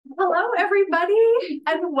Hello, everybody,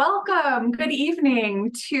 and welcome. Good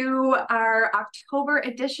evening to our October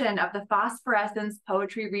edition of the Phosphorescence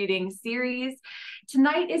Poetry Reading Series.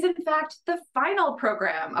 Tonight is, in fact, the final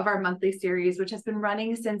program of our monthly series, which has been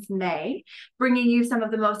running since May, bringing you some of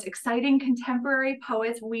the most exciting contemporary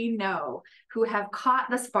poets we know who have caught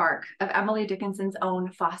the spark of Emily Dickinson's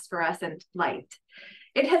own phosphorescent light.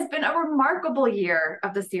 It has been a remarkable year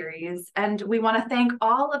of the series, and we want to thank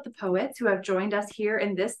all of the poets who have joined us here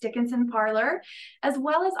in this Dickinson parlor, as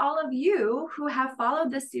well as all of you who have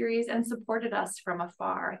followed this series and supported us from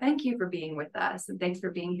afar. Thank you for being with us, and thanks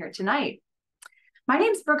for being here tonight. My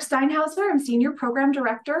name is Brooke Steinhauser. I'm Senior Program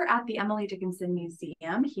Director at the Emily Dickinson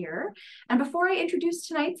Museum here. And before I introduce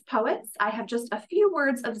tonight's poets, I have just a few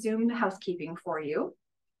words of Zoom housekeeping for you.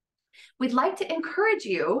 We'd like to encourage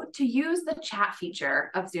you to use the chat feature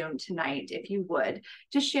of Zoom tonight, if you would,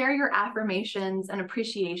 to share your affirmations and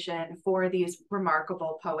appreciation for these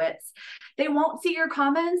remarkable poets. They won't see your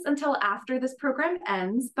comments until after this program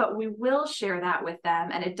ends, but we will share that with them,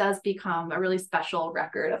 and it does become a really special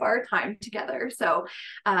record of our time together. So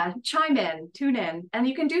chime in, tune in, and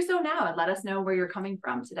you can do so now and let us know where you're coming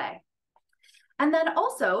from today. And then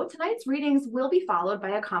also, tonight's readings will be followed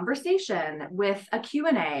by a conversation with a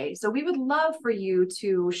Q&A. So we would love for you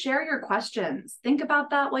to share your questions. Think about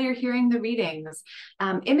that while you're hearing the readings,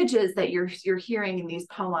 images that you're hearing in these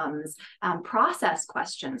poems, process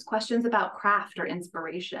questions, questions about craft or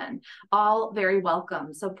inspiration, all very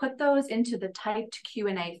welcome. So put those into the typed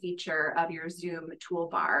Q&A feature of your Zoom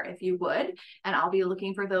toolbar, if you would, and I'll be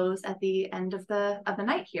looking for those at the end of the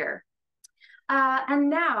night here. And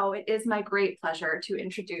now it is my great pleasure to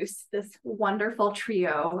introduce this wonderful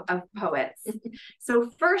trio of poets. So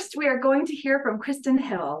first, we are going to hear from Krysten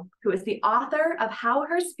Hill, who is the author of How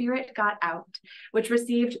Her Spirit Got Out, which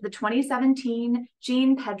received the 2017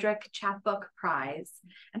 Jean Pedrick Chapbook Prize.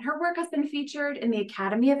 And her work has been featured in the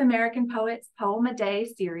Academy of American Poets Poem a Day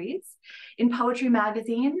series, in Poetry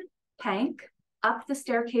Magazine, Pank, Up the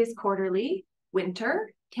Staircase Quarterly, Winter,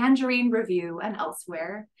 Tangerine Review, and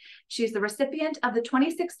elsewhere. She's the recipient of the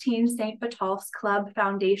 2016 St. Botolph's Club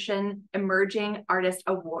Foundation Emerging Artist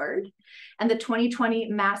Award and the 2020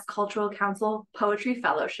 Mass Cultural Council Poetry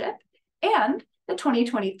Fellowship and the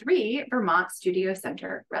 2023 Vermont Studio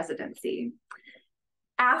Center Residency.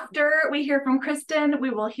 After we hear from Krysten,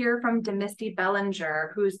 we will hear from DeMisty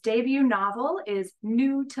Bellinger, whose debut novel is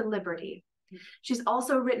New to Liberty. She's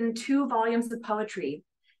also written 2 volumes of poetry,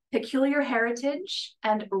 Peculiar Heritage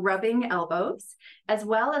and Rubbing Elbows, as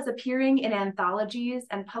well as appearing in anthologies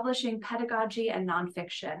and publishing pedagogy and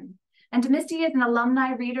nonfiction. And DeMisty is an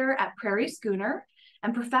alumni reader at Prairie Schooner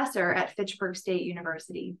and professor at Fitchburg State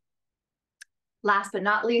University. Last but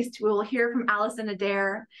not least, we will hear from Allison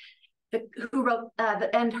Adair, who wrote,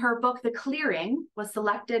 and her book, The Clearing, was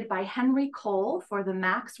selected by Henry Cole for the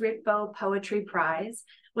Max Ricbo Poetry Prize,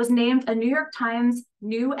 was named a New York Times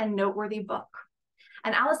New and Noteworthy Book.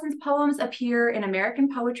 And Allison's poems appear in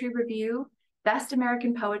American Poetry Review, Best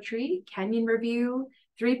American Poetry, Kenyon Review,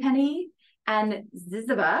 Threepenny, and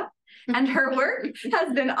Ziziba. And her work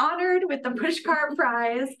has been honored with the Pushcart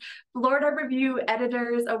Prize, Florida Review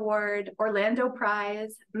Editors Award, Orlando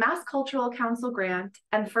Prize, Mass Cultural Council Grant,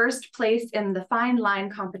 and first place in the Fine Line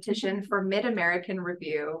competition for Mid-American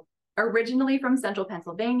Review. Originally from Central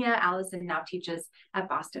Pennsylvania, Allison now teaches at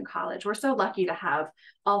Boston College. We're so lucky to have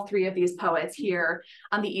all 3 of these poets here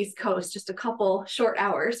on the East Coast, just a couple short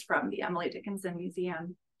hours from the Emily Dickinson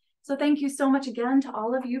Museum. So thank you so much again to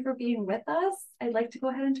all of you for being with us. I'd like to go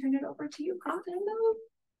ahead and turn it over to you, Krysten.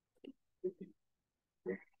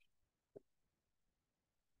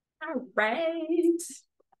 All right.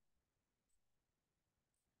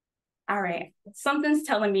 All right. Something's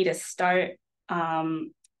telling me to start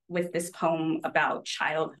with this poem about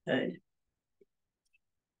childhood.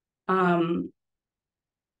 I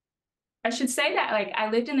should say that I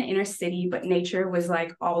lived in the inner city, but nature was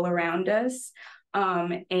all around us.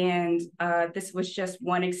 And this was just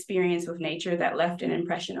one experience with nature that left an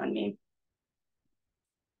impression on me.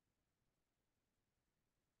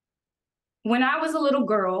 When I was a little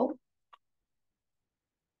girl,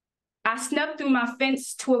 I snuck through my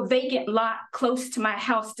fence to a vacant lot close to my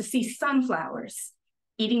house to see sunflowers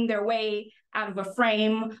eating their way out of a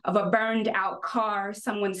frame of a burned out car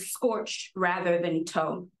someone scorched rather than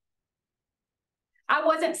tow. I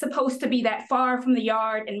wasn't supposed to be that far from the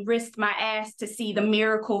yard and risked my ass to see the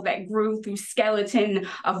miracle that grew through skeleton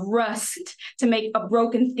of rust to make a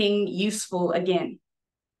broken thing useful again.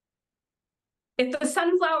 If the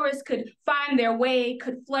sunflowers could find their way,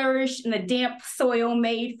 could flourish in the damp soil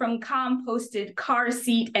made from composted car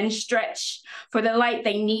seat and stretch for the light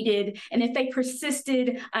they needed, and if they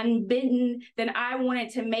persisted unbidden, then I wanted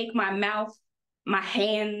to make my mouth, my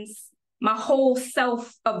hands, my whole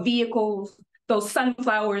self of vehicles those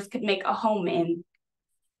sunflowers could make a home in.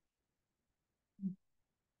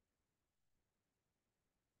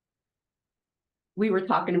 We were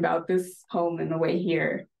talking about this home in the way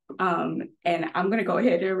here. And I'm gonna go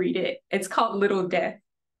ahead and read it. It's called Little Death.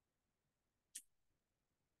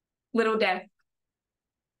 Little Death.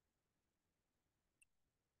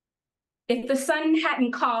 If the sun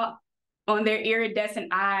hadn't caught on their iridescent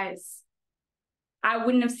eyes, I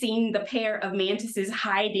wouldn't have seen the pair of mantises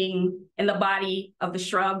hiding in the body of the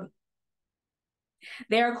shrub.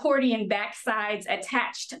 Their accordion backsides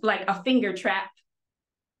attached like a finger trap,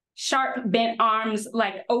 sharp bent arms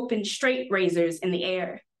like open straight razors in the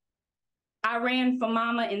air. I ran for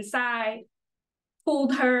Mama inside,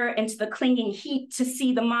 pulled her into the clinging heat to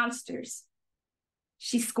see the monsters.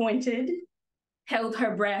 She squinted, held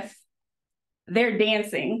her breath. "They're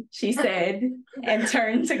dancing," she said, and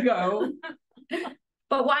turned to go.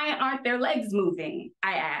 "But why aren't their legs moving?"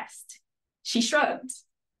 I asked. She shrugged.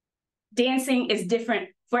 "Dancing is different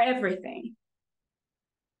for everything."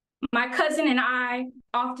 My cousin and I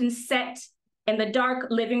often sat in the dark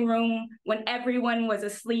living room when everyone was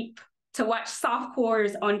asleep to watch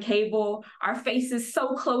softcores on cable, our faces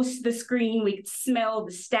so close to the screen we could smell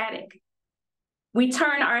the static. We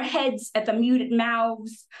turn our heads at the muted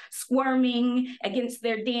mouths, squirming against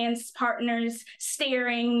their dance partners,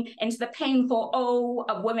 staring into the painful O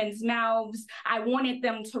of women's mouths. I wanted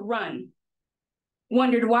them to run.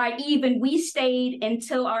 Wondered why even we stayed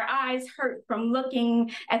until our eyes hurt from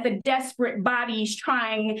looking at the desperate bodies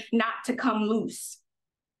trying not to come loose.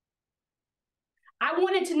 I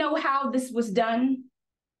wanted to know how this was done,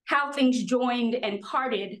 how things joined and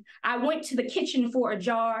parted. I went to the kitchen for a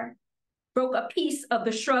jar, broke a piece of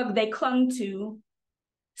the shrug they clung to,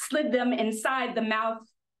 slid them inside the mouth,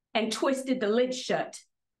 and twisted the lid shut.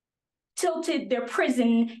 Tilted their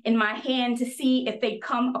prison in my hand to see if they'd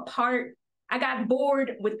come apart. I got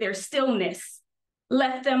bored with their stillness,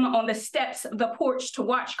 left them on the steps of the porch to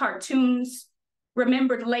watch cartoons,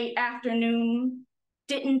 remembered late afternoon,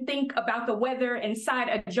 didn't think about the weather inside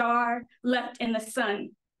a jar left in the sun.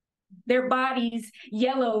 Their bodies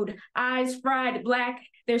yellowed, eyes fried black,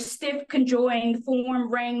 their stiff conjoined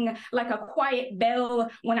form rang like a quiet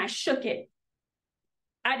bell when I shook it.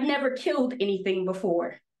 I'd never killed anything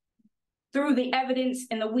before. Threw the evidence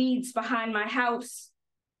in the weeds behind my house,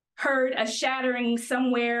 heard a shattering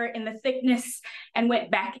somewhere in the thickness, and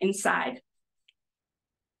went back inside.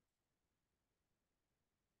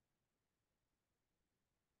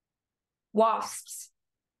 Wasps.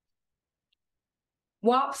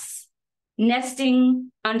 Wasps nesting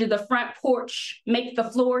under the front porch make the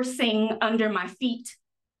floor sing under my feet.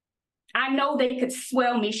 I know they could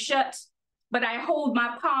swell me shut, but I hold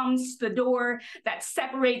my palms to the door that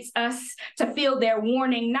separates us to feel their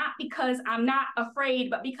warning, not because I'm not afraid,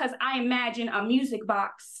 but because I imagine a music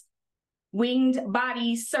box. Winged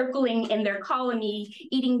bodies circling in their colony,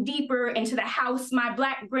 eating deeper into the house my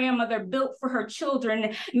Black grandmother built for her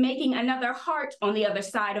children, making another heart on the other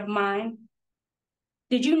side of mine.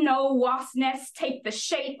 Did you know wasp nests take the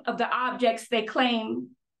shape of the objects they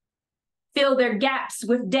claim, fill their gaps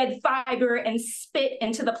with dead fiber and spit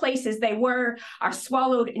into the places they were, are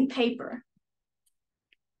swallowed in paper?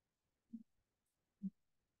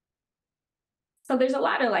 So there's a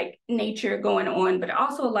lot of like nature going on, but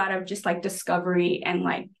also a lot of just like discovery and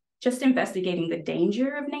like just investigating the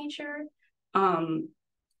danger of nature. And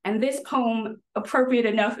this poem, appropriate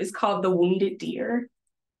enough, is called The Wounded Deer.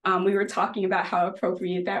 We were talking about how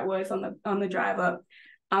appropriate that was on the drive up.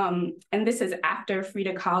 And this is after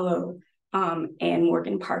Frida Kahlo and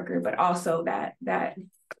Morgan Parker, but also that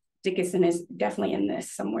Dickinson is definitely in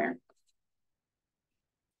this somewhere.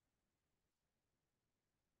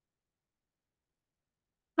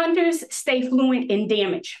 Hunters stay fluent in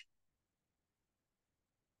damage.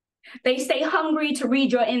 They stay hungry to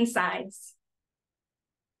read your insides.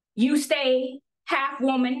 You stay half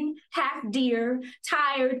woman, half deer,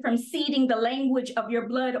 tired from seeding the language of your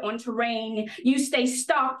blood on terrain. You stay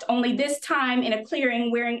stalked, only this time in a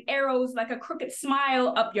clearing, wearing arrows like a crooked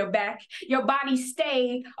smile up your back. Your body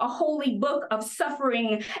stay a holy book of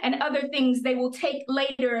suffering and other things they will take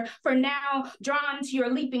later. For now, drawn to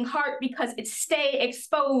your leaping heart because it's stay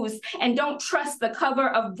exposed and don't trust the cover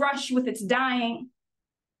of brush with its dying.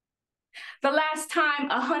 The last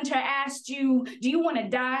time a hunter asked you, do you want to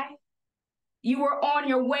die? You were on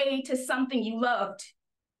your way to something you loved.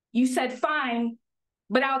 You said, fine,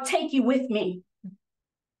 but I'll take you with me.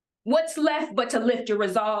 What's left but to lift your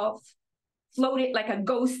resolve? Floated like a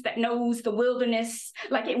ghost that knows the wilderness,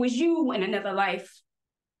 like it was you in another life.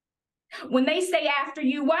 When they stay after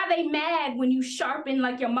you, why are they mad when you sharpen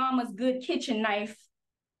like your mama's good kitchen knife?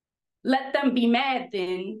 Let them be mad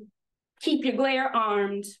then. Keep your glare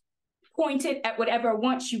armed, pointed at whatever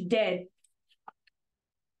wants you dead.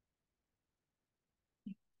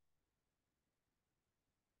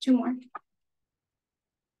 Two more.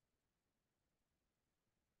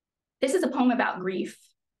 This is a poem about grief.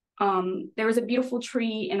 There was a beautiful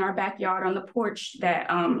tree in our backyard on the porch that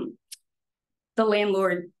the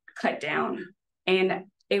landlord cut down. And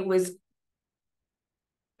it was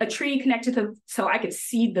a tree connected to, so I could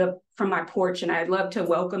see from my porch, and I'd love to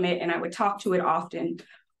welcome it, and I would talk to it often.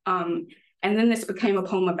 And then this became a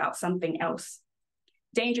poem about something else.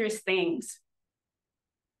 Dangerous things.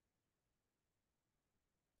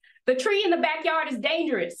 The tree in the backyard is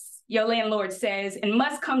dangerous, your landlord says, and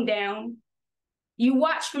must come down. You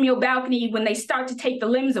watch from your balcony when they start to take the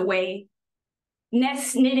limbs away,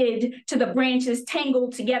 nests knitted to the branches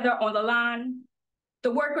tangled together on the lawn.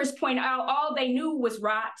 The workers point out all they knew was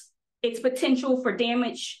rot, its potential for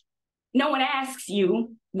damage. No one asks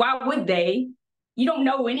you, why would they? You don't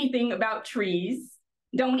know anything about trees,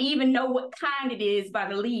 don't even know what kind it is by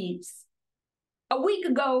the leaves. A week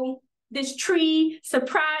ago, this tree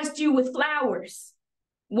surprised you with flowers,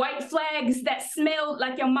 white flags that smelled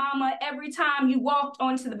like your mama every time you walked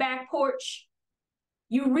onto the back porch.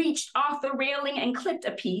 You reached off the railing and clipped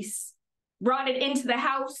a piece, brought it into the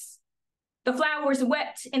house. The flowers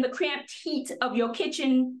wept in the cramped heat of your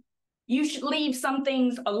kitchen. You should leave some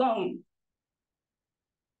things alone.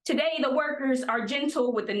 Today, the workers are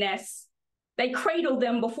gentle with the nests. They cradle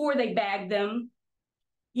them before they bag them.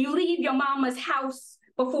 You leave your mama's house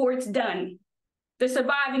before it's done. The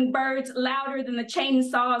surviving birds louder than the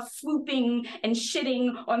chainsaws swooping and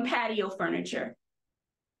shitting on patio furniture.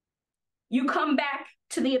 You come back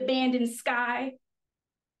to the abandoned sky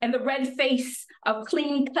and the red face of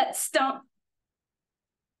clean-cut stump.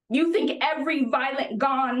 You think every violet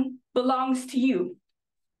gone belongs to you.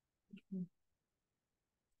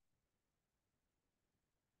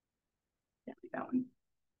 That one.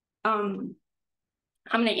 I'm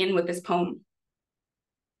gonna end with this poem.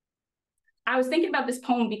 I was thinking about this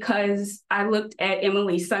poem because I looked at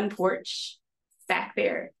Emily's sun porch back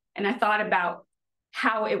there, and I thought about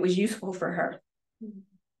how it was useful for her.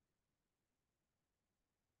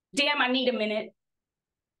 Damn, I need a minute.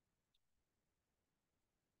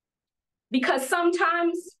 Because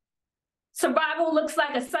sometimes survival looks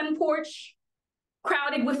like a sun porch,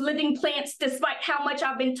 crowded with living plants, despite how much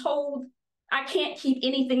I've been told I can't keep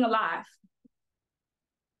anything alive.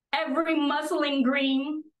 Every muscling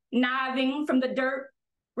green, kniving from the dirt,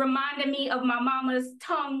 reminded me of my mama's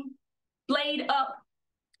tongue, blade up,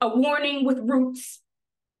 a warning with roots.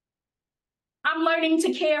 I'm learning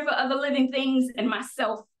to care for other living things and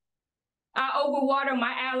myself. I overwater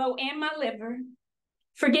my aloe and my liver,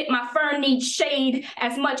 forget my fern needs shade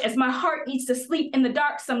as much as my heart needs to sleep in the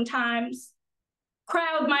dark sometimes.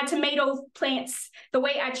 Crowd my tomato plants the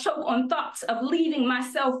way I choke on thoughts of leaving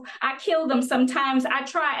myself. I kill them sometimes. I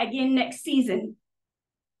try again next season.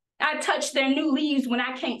 I touch their new leaves when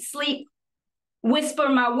I can't sleep, whisper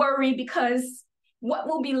my worry because what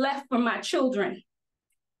will be left for my children?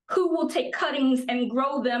 Who will take cuttings and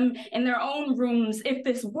grow them in their own rooms if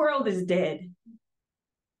this world is dead?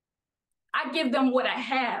 I give them what I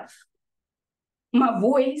have, my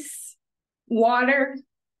voice, water,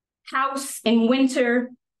 house in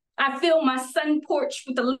winter. I fill my sun porch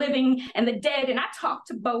with the living and the dead, and I talk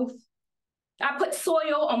to both. I put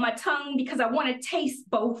soil on my tongue because I want to taste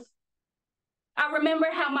both. I remember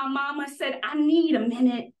how my mama said, I need a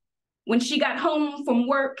minute, when she got home from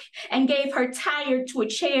work and gave her tired to a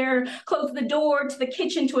chair, closed the door to the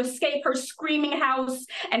kitchen to escape her screaming house,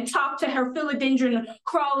 and talked to her philodendron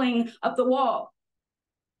crawling up the wall.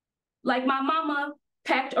 Like my mama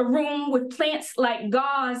packed a room with plants like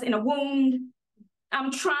gauze in a wound,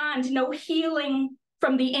 I'm trying to know healing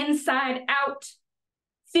from the inside out,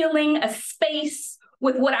 filling a space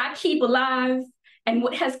with what I keep alive and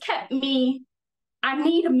what has kept me. I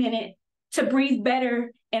need a minute to breathe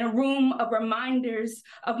better in a room of reminders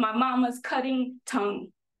of my mama's cutting tongue.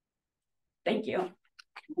 Thank you.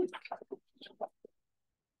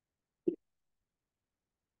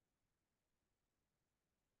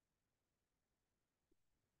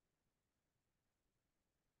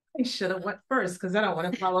 I should have went first because I don't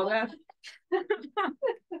want to follow that.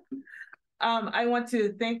 I want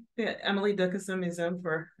to thank the Emily Dickinson Museum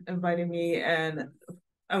for inviting me, and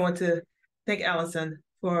I want to thank Allison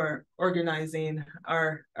for organizing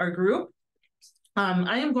our group.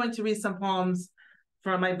 I am going to read some poems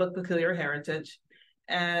from my book, Peculiar Heritage.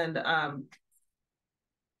 And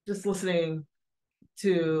just listening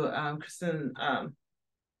to Krysten, I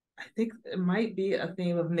think it might be a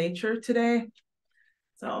theme of nature today.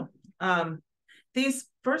 So these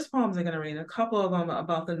first poems I'm going to read, a couple of them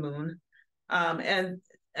about the moon.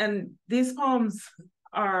 And these poems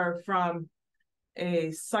are from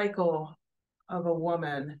a cycle of a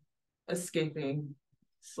woman escaping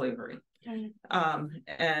slavery.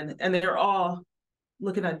 And they're all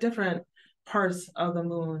looking at different parts of the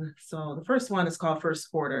moon. So the first one is called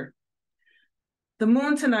First Quarter. The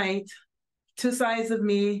moon tonight, two sides of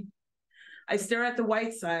me. I stare at the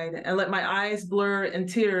white side and let my eyes blur in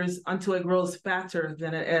tears until it grows fatter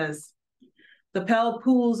than it is. The pale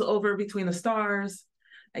pools over between the stars.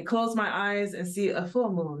 I close my eyes and see a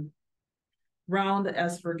full moon, round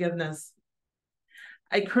as forgiveness.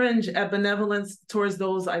 I cringe at benevolence towards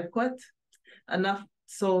those I put, enough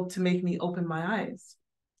so to make me open my eyes.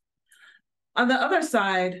 On the other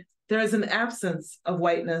side, there is an absence of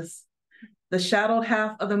whiteness. The shadowed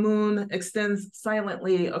half of the moon extends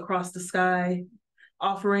silently across the sky,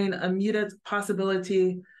 offering a muted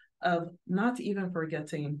possibility of not even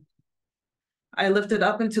forgetting. I lift it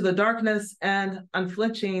up into the darkness and,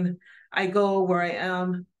 unflinching, I go where I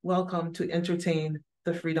am welcome to entertain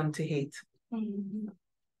the freedom to hate.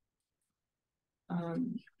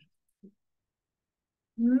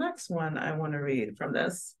 Next one I want to read from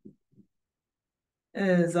this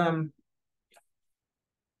is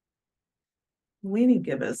Weenie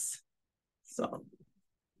Gibbous. So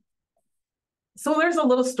there's a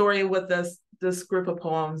little story with this group of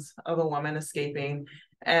poems of a woman escaping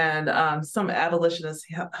and some abolitionists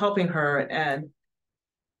helping her. And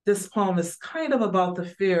this poem is kind of about the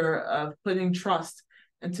fear of putting trust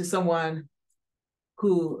into someone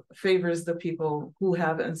who favors the people who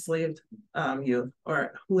have enslaved you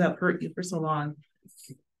or who have hurt you for so long.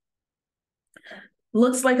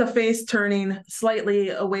 Looks like a face turning slightly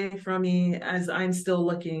away from me as I'm still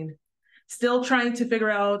looking, still trying to figure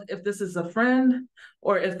out if this is a friend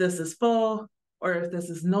or if this is foe or if this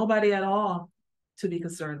is nobody at all to be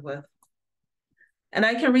concerned with. And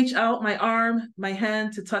I can reach out my arm, my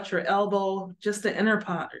hand to touch her elbow, just the inner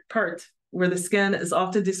part where the skin is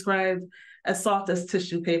often described as soft as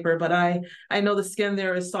tissue paper, but I know the skin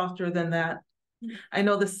there is softer than that. I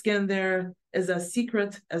know the skin there is as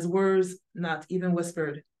secret as words not even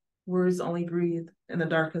whispered. Words only breathe in the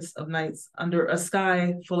darkest of nights under a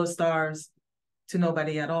sky full of stars to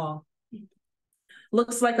nobody at all.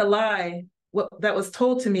 Looks like a lie that was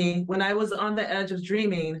told to me when I was on the edge of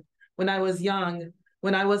dreaming, when I was young,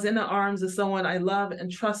 when I was in the arms of someone I loved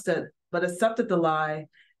and trusted, but accepted the lie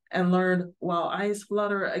and learned while eyes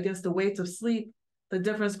flutter against the weight of sleep, the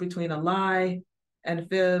difference between a lie and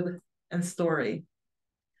fib and story.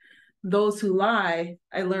 Those who lie,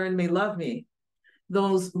 I learned may love me.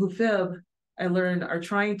 Those who fib, I learned are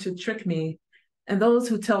trying to trick me. And those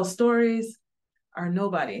who tell stories are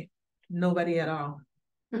nobody at all.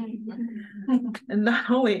 And not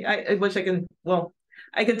only, I wish I can, well,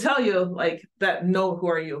 I can tell you like that, no, who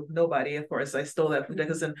are you? Nobody, of course, I stole that from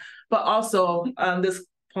Dickinson. But also this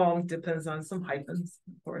poem depends on some hyphens,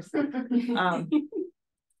 of course.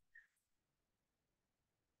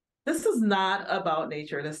 This is not about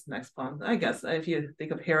nature, this next poem, I guess, if you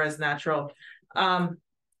think of hair as natural. And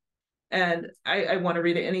I want to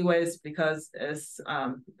read it anyways because it's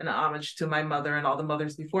an homage to my mother and all the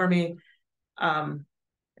mothers before me. And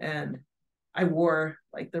I wore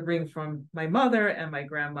like the ring from my mother and my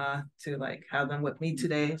grandma to like have them with me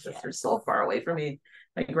today because they're so far away from me.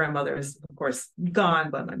 My grandmother is, of course,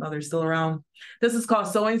 gone, but my mother's still around. This is called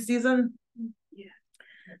Sewing Season.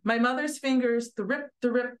 My mother's fingers, the rip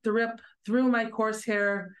through my coarse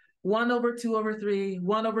hair, 1/2/3,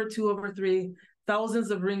 1/2/3, thousands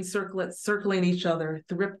of ring circlets circling each other,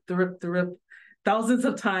 the rip, thousands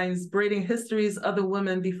of times braiding histories of the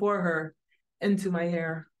women before her into my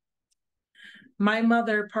hair. My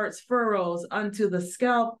mother parts furrows unto the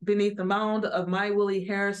scalp beneath the mound of my woolly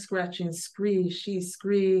hair, scratching scree,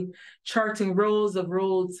 charting rows of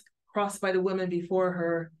roads crossed by the women before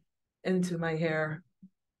her into my hair.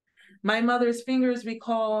 My mother's fingers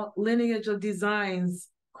recall lineage of designs,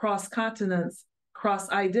 cross continents, cross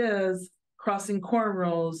ideas, crossing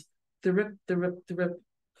cornrows, the rip,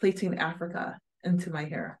 plaiting Africa into my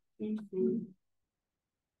hair. I'm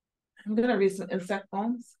gonna read some insect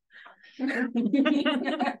poems. The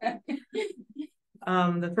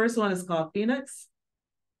first one is called Phoenix.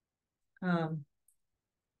 Okay.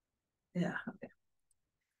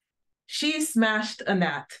 She smashed a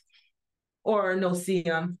gnat. or no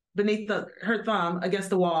seam. Beneath her thumb, against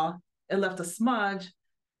the wall, it left a smudge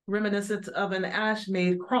reminiscent of an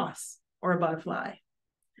ash-made cross or a butterfly.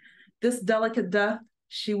 This delicate death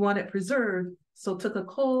she wanted preserved, so took a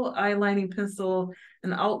cold eye-lining pencil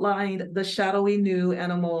and outlined the shadowy new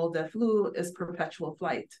animal that flew its perpetual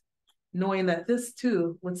flight, knowing that this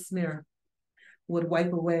too would smear, would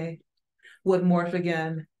wipe away, would morph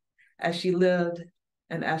again as she lived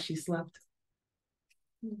and as she slept.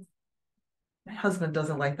 My husband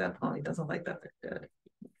doesn't like that poem. He doesn't like that they're dead.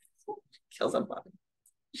 Kills him.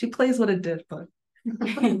 She plays what it did, but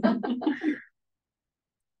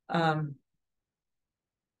I'm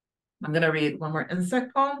gonna read one more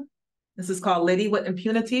insect poem. This is called Lady with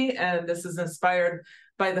Impunity, and this is inspired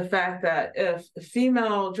by the fact that if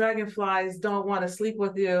female dragonflies don't want to sleep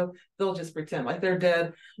with you, they'll just pretend like they're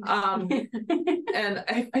dead. And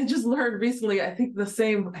I just learned recently, I think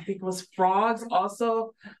it was frogs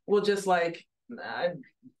also will just like,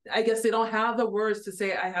 I guess they don't have the words to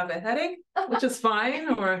say I have a headache, which is fine,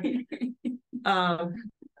 or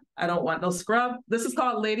I don't want no scrub. This is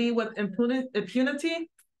called Lady with Impunity.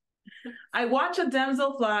 I watch a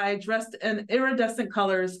damselfly dressed in iridescent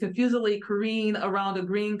colors confusedly careen around a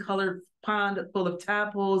green-colored pond full of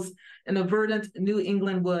tadpoles in the verdant New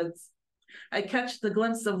England woods. I catch the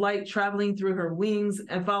glimpse of light traveling through her wings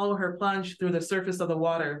and follow her plunge through the surface of the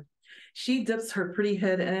water. She dips her pretty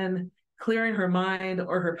head in, clearing her mind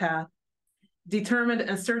or her path. Determined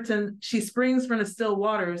and certain, she springs from the still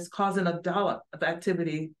waters, causing a dollop of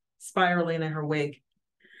activity spiraling in her wake.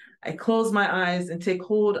 I close my eyes and take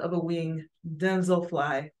hold of a wing.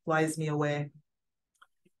 Damselfly flies me away.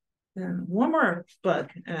 And one more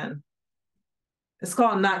book, and it's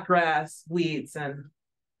called Not Grass, Weeds, and I'm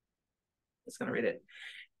just gonna read it.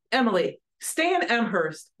 Emily, stay in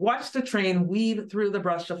Amherst. Watch the train weave through the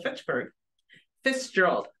brush of Fitchburg.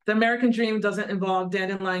 Fitzgerald, the American dream doesn't involve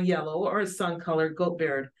dandelion yellow or a sun-colored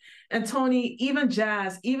goatbeard. And Tony, even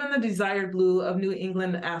jazz, even the desired blue of New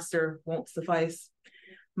England aster won't suffice.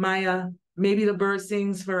 Maya, maybe the bird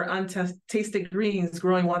sings for untasted greens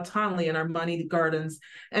growing wantonly in our moneyed gardens.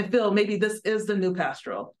 And Phil, maybe this is the new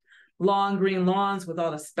pastoral. Long green lawns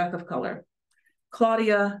without a speck of color.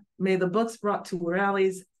 Claudia, may the books brought to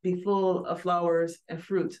rallies be full of flowers and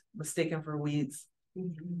fruit mistaken for weeds.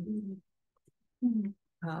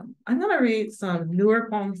 I'm gonna read some newer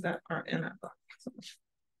poems that are in that book.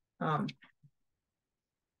 I'm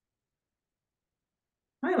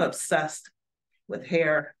obsessed with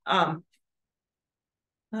hair.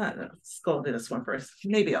 Let's go to this one first.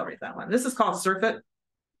 Maybe I'll read that one. This is called Surf It.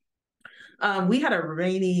 We had a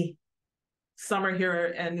rainy summer here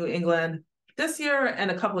in New England this year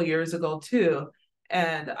and a couple of years ago too.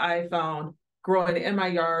 And I found growing in my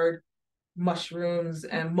yard mushrooms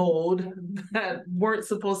and mold that weren't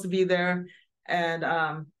supposed to be there.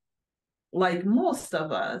 And like most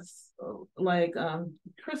of us, like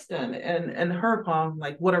Krysten and her poem,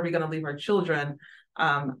 like, what are we going to leave our children?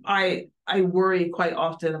 I worry quite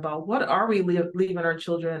often about what are we leaving our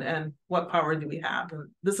children and what power do we have? And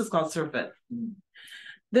this is called Surf It.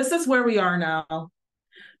 This is where we are now.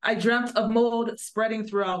 I dreamt of mold spreading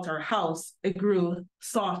throughout our house. It grew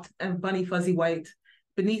soft and bunny fuzzy white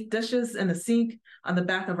beneath dishes in the sink on the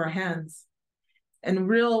back of our hands. In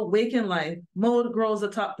real waking life, mold grows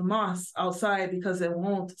atop the moss outside because it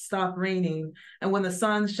won't stop raining. And when the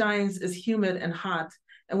sun shines, it's humid and hot.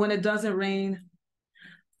 And when it doesn't rain,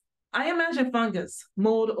 I imagine fungus,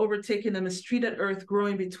 mold overtaking the mistreated earth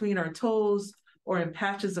growing between our toes or in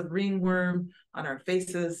patches of ringworm on our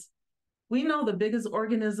faces. We know the biggest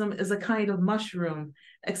organism is a kind of mushroom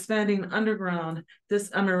expanding underground. This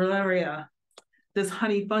armillaria, this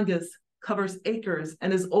honey fungus, covers acres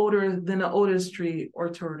and is older than an otis tree or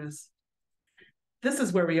tortoise. This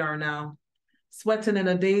is where we are now, sweating in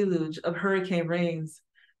a deluge of hurricane rains,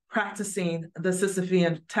 practicing the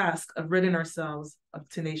Sisyphean task of ridding ourselves of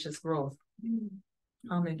tenacious growth.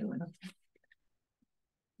 How am I doing?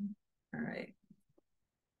 All right.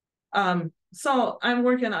 So I'm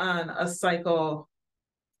working on a cycle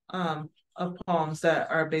of poems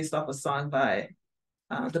that are based off a song by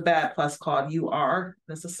The Bad Plus called You Are.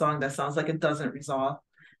 It's a song that sounds like it doesn't resolve.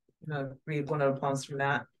 I'm gonna read one of the poems from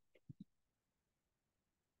that.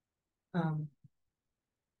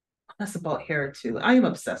 That's about hair too. I am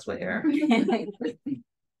obsessed with hair.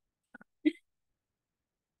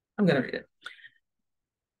 I'm gonna read it.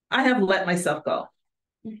 I have let myself go.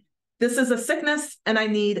 This is a sickness and I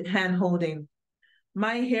need hand holding.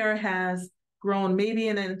 My hair has grown maybe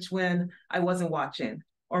an inch when I wasn't watching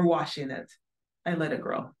or washing it. I let it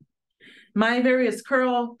grow. My various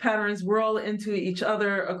curl patterns whirl into each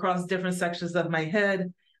other across different sections of my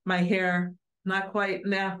head. My hair, not quite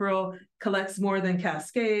an afro, collects more than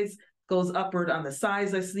cascades, goes upward on the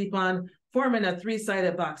sides I sleep on, forming a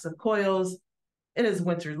three-sided box of coils. It is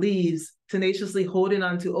winter leaves, tenaciously holding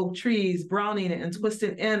onto oak trees, browning and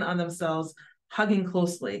twisting in on themselves, hugging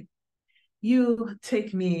closely. You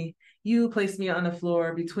take me, you place me on the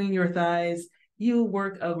floor between your thighs, you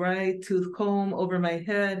work a wide tooth comb over my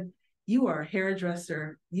head. You are a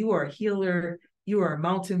hairdresser, you are a healer, you are a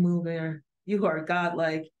mountain mover, you are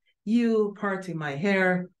godlike, you parting my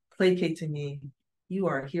hair, placating me, you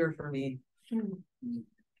are here for me.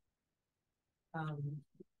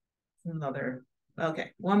 Another,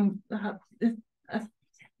 okay, one,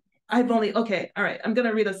 I've only, okay, all right, I'm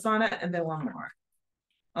gonna read a sonnet and then one more.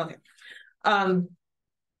 Okay,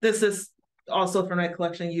 this is also from my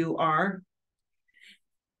collection, You Are,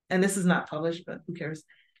 and this is not published, but who cares?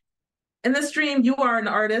 In this dream, you are an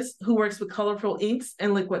artist who works with colorful inks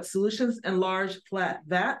and liquid solutions in large, flat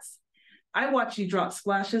vats. I watch you drop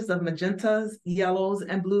splashes of magentas, yellows,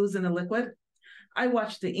 and blues in the liquid. I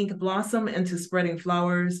watch the ink blossom into spreading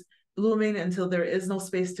flowers, blooming until there is no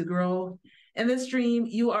space to grow. In this dream,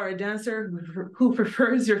 you are a dancer who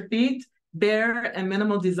prefers your feet bare and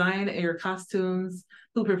minimal design in your costumes,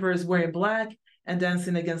 who prefers wearing black and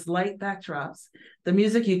dancing against light backdrops. The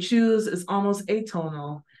music you choose is almost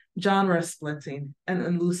atonal, genre splitting and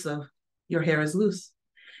elusive. Your hair is loose.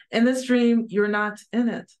 In this dream, you're not in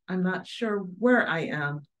it. I'm not sure where I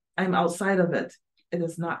am. I'm outside of it. It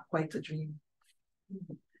is not quite a dream.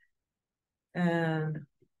 And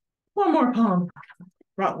one more poem.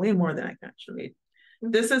 Brought way more than I can actually read.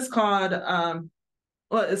 This is called,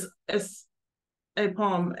 it's a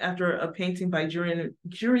poem after a painting by Jurian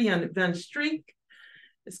Van Streek.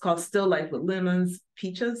 It's called Still Life with Lemons,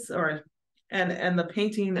 Peaches, and the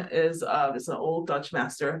painting is it's an old Dutch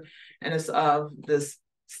master, and it's of this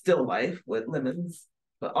still life with lemons,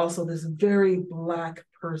 but also this very Black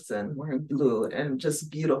person wearing blue and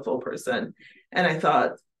just beautiful person. And I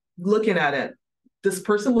thought, looking at it, this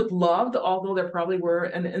person looked loved, although there probably were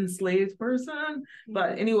an enslaved person.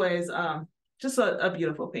 But anyways, just a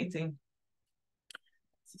beautiful painting.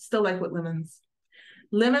 Still Life with Lemons.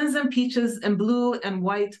 Lemons and peaches and blue and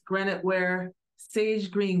white granite ware,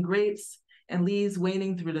 sage green grapes and leaves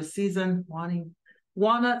waning through the season,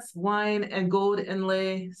 walnuts, wine and gold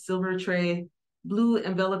inlay, silver tray, blue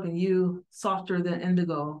enveloping you, softer than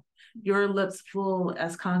indigo, your lips full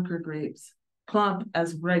as Concord grapes, plump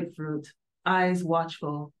as ripe fruit, eyes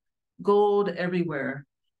watchful, gold everywhere.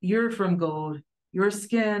 You're from gold, your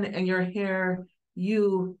skin and your hair,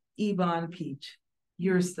 you, Ebon Peach,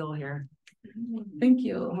 you're still here. Thank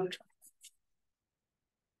you.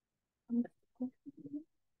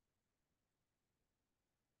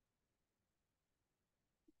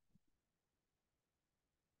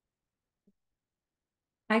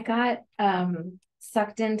 I got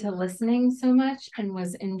sucked into listening so much and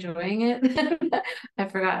was enjoying it. I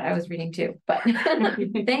forgot I was reading too, but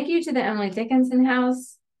thank you to the Emily Dickinson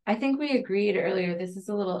House. I think we agreed earlier, this is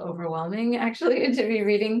a little overwhelming actually to be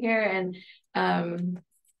reading here, and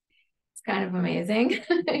it's kind of amazing,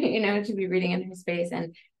 you know, to be reading in her space.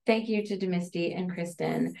 And thank you to DeMisty and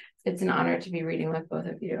Krysten. It's an honor to be reading with both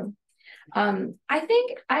of you. I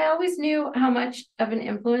think I always knew how much of an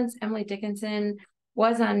influence Emily Dickinson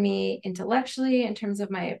was on me intellectually in terms of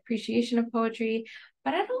my appreciation of poetry,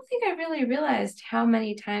 but I don't think I really realized how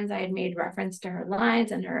many times I had made reference to her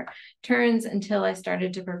lines and her turns until I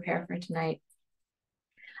started to prepare for tonight.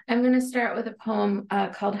 I'm going to start with a poem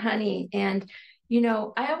called Honey. And you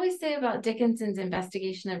know, I always say about Dickinson's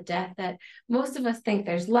investigation of death that most of us think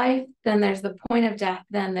there's life, then there's the point of death,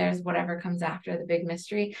 then there's whatever comes after, the big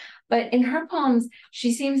mystery. But in her poems,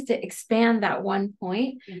 she seems to expand that one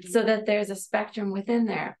point so that there's a spectrum within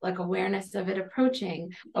there, like awareness of it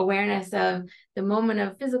approaching, awareness of the moment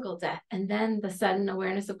of physical death, and then the sudden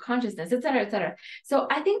awareness of consciousness, et cetera, et cetera. So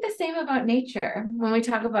I think the same about nature. When we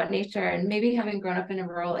talk about nature, and maybe having grown up in a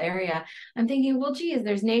rural area, I'm thinking, well, geez,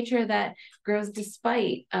 there's nature that grows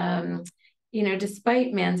despite, you know,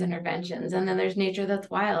 despite man's interventions. And then there's nature that's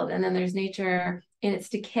wild. And then there's nature in its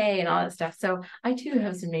decay and all that stuff. So I too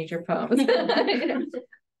have some nature poems.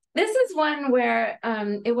 This is one where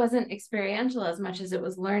it wasn't experiential as much as it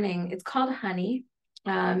was learning. It's called Honey.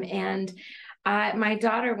 And my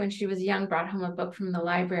daughter, when she was young, brought home a book from the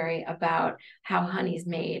library about how honey's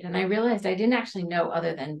made. And I realized I didn't actually know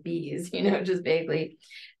other than bees, you know, just vaguely.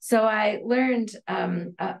 So I learned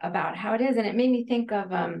about how it is. And it made me think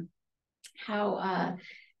of how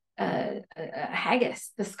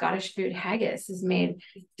haggis. The Scottish food haggis is made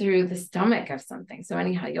through the stomach of something. So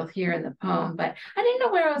anyhow, you'll hear in the poem, but I didn't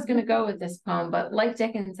know where I was going to go with this poem. But like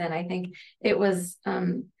Dickinson, I think it was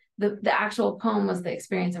the actual poem was the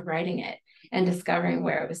experience of writing it and discovering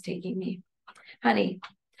where it was taking me. Honey,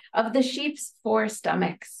 of the sheep's 4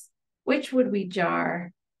 stomachs, which would we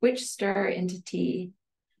jar, which stir into tea?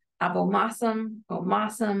 Abomasum,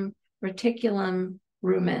 omasum, reticulum,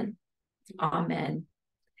 rumen. Amen.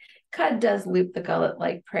 Cud does loop the gullet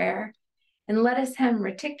like prayer, and lettuce hem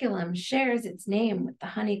reticulum shares its name with the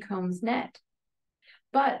honeycomb's net.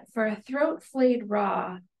 But for a throat flayed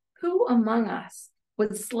raw, who among us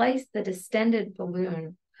would slice the distended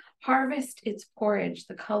balloon, harvest its porridge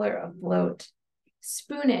the color of bloat,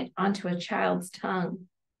 spoon it onto a child's tongue?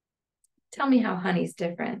 Tell me how honey's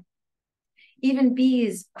different. Even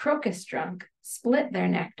bees, crocus drunk, split their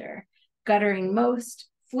nectar, guttering most,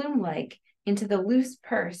 flume-like, into the loose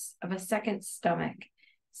purse of a second stomach,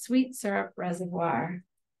 sweet syrup reservoir.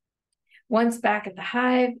 Once back at the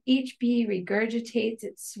hive, each bee regurgitates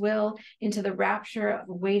its swill into the rapture of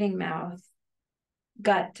a waiting mouth.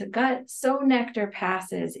 Gut to gut, so nectar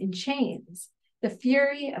passes in chains, the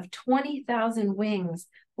fury of 20,000 wings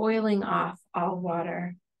boiling off all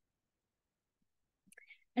water.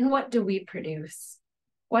 And what do we produce?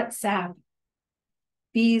 What sap?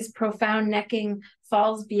 Bees' profound necking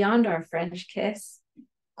falls beyond our French kiss,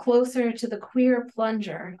 closer to the queer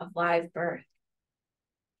plunger of live birth.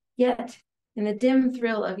 Yet, in the dim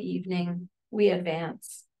thrill of evening, we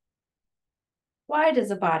advance. Why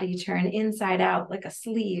does a body turn inside out like a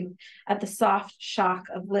sleeve at the soft shock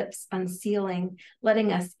of lips unsealing,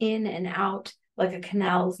 letting us in and out like a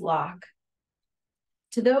canal's lock?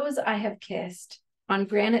 To those I have kissed, on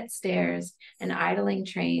granite stairs and idling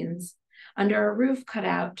trains, under a roof cut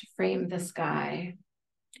out to frame the sky,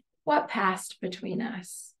 what passed between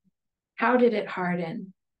us? How did it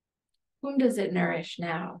harden? Whom does it nourish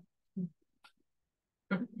now?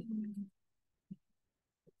 I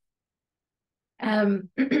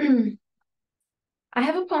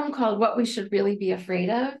have a poem called What We Should Really Be Afraid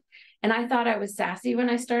of. And I thought I was sassy when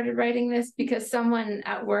I started writing this because someone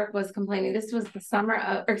at work was complaining. This was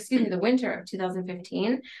the winter of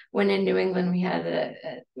 2015, when in New England we had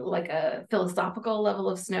a philosophical level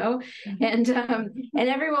of snow, and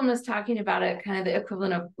everyone was talking about it, kind of the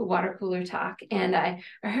equivalent of water cooler talk. And I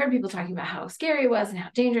heard people talking about how scary it was and how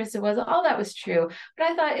dangerous it was. All that was true, but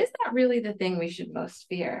I thought, is that really the thing we should most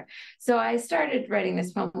fear? So I started writing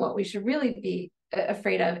this poem, What We Should Really Be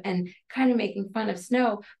Afraid of, and kind of making fun of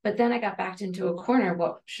snow, but then I got backed into a corner.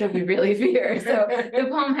 What should we really fear? So the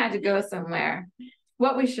poem had to go somewhere.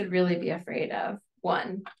 What we should really be afraid of.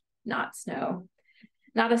 1, not snow.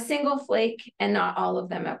 Not a single flake, and not all of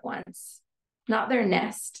them at once. Not their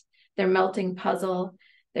nest, their melting puzzle,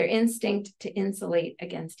 their instinct to insulate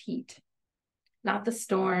against heat. Not the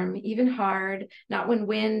storm, even hard, not when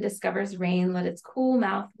wind discovers rain, let its cool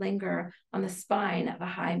mouth linger on the spine of a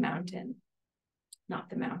high mountain. Not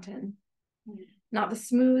the mountain. Not the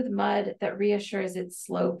smooth mud that reassures its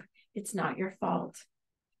slope. It's not your fault.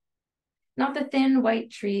 Not the thin white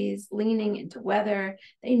trees leaning into weather.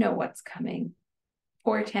 They know what's coming.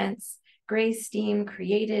 Portents, gray steam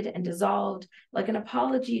created and dissolved like an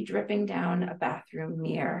apology dripping down a bathroom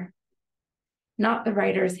mirror. Not the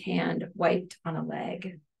writer's hand wiped on a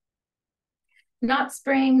leg. Not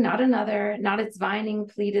spring, not another, not its vining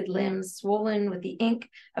pleated limbs swollen with the ink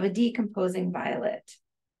of a decomposing violet.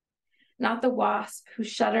 Not the wasp who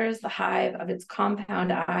shutters the hive of its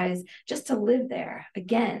compound eyes just to live there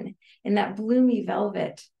again in that bloomy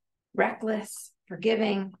velvet, reckless,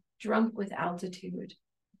 forgiving, drunk with altitude.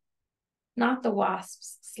 Not the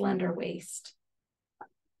wasp's slender waist.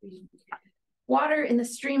 Water in the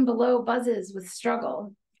stream below buzzes with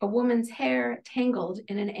struggle, a woman's hair tangled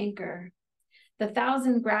in an anchor. The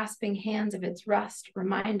 1,000 grasping hands of its rust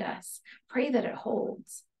remind us, pray that it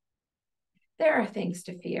holds. There are things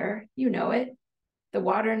to fear, you know it. The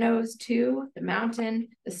water knows too, the mountain,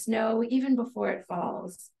 the snow, even before it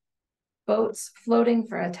falls. Boats floating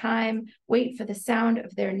for a time wait for the sound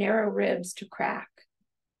of their narrow ribs to crack.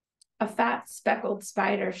 A fat speckled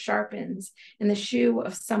spider sharpens in the shoe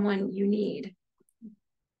of someone you need.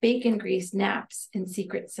 Bacon grease naps in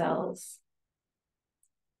secret cells.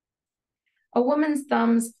 A woman's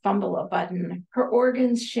thumbs fumble a button. Her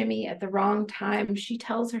organs shimmy at the wrong time. She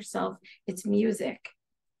tells herself it's music.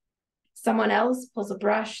 Someone else pulls a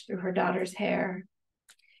brush through her daughter's hair.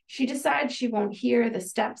 She decides she won't hear the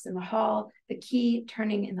steps in the hall, the key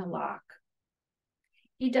turning in the lock.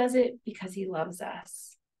 He does it because he loves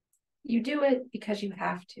us. You do it because you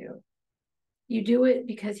have to. You do it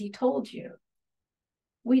because he told you.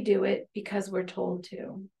 We do it because we're told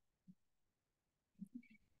to.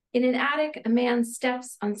 In an attic, a man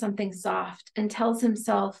steps on something soft and tells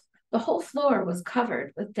himself the whole floor was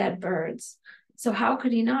covered with dead birds, so how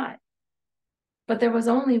could he not? But there was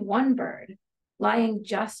only one bird lying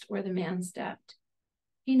just where the man stepped.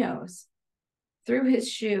 He knows. Through his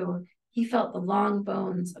shoe, he felt the long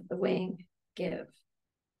bones of the wing give.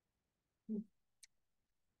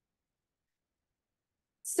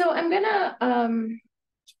 So I'm gonna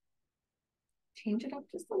change it up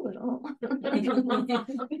just a little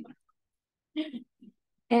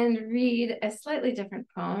and read a slightly different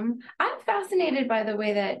poem. I'm fascinated by the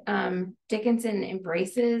way that Dickinson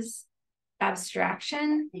embraces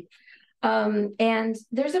abstraction. And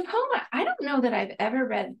there's a poem I don't know that I've ever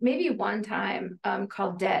read, maybe one time,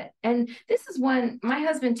 called Debt. And this is one, my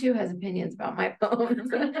husband too has opinions about my poems.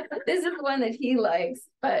 This is one that he likes,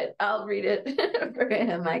 but I'll read it for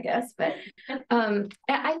him, I guess. But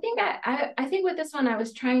I think with this one, I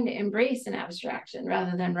was trying to embrace an abstraction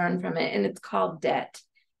rather than run from it. And it's called Debt.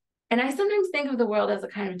 And I sometimes think of the world as a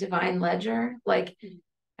kind of divine ledger, like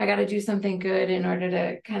I got to do something good in order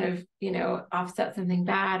to kind of, offset something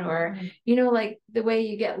bad, or, like the way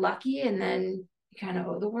you get lucky and then you kind of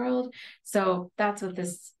owe the world. So that's what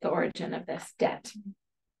the origin of this debt.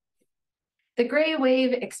 The gray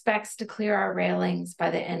wave expects to clear our railings by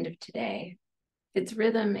the end of today. Its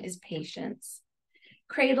rhythm is patience.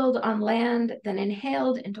 Cradled on land, then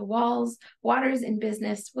inhaled into walls, waters in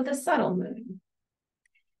business with a subtle moon.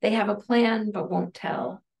 They have a plan, but won't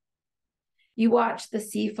tell. You watch the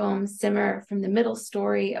sea foam simmer from the middle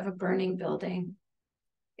story of a burning building.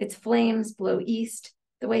 Its flames blow east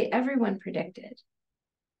the way everyone predicted.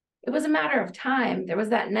 It was a matter of time. There was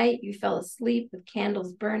that night you fell asleep with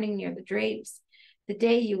candles burning near the drapes, the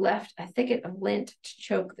day you left a thicket of lint to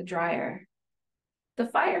choke the dryer. The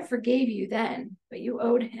fire forgave you then, but you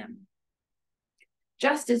owed him.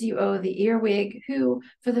 Just as you owe the earwig who,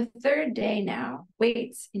 for the third day now,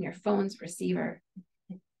 waits in your phone's receiver,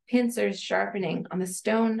 pincers sharpening on the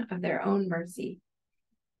stone of their own mercy.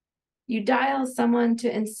 You dial someone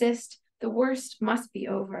to insist the worst must be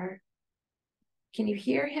over. Can you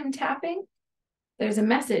hear him tapping? There's a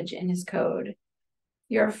message in his code.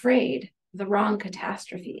 You're afraid of the wrong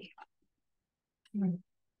catastrophe.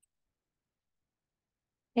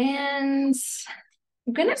 And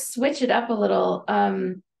I'm going to switch it up a little.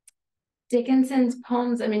 Dickinson's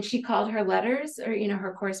poems, she called her letters, or,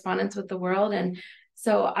 her correspondence with the world. And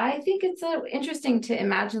so I think it's interesting to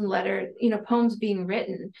imagine poems being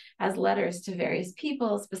written as letters to various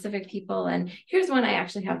people, specific people. And here's one I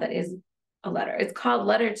actually have that is a letter. It's called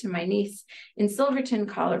Letter to My Niece in Silverton,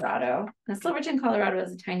 Colorado. Now, Silverton, Colorado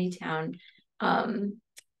is a tiny town,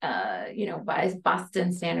 by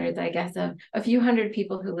Boston standards, I guess, of a few hundred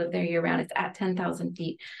people who live there year round. It's at 10,000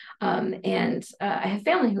 feet. And I have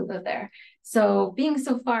family who live there. So being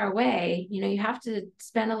so far away, you have to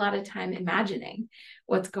spend a lot of time imagining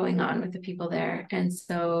what's going on with the people there. And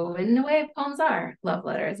so in a way, poems are love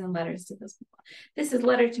letters and letters to those people. This is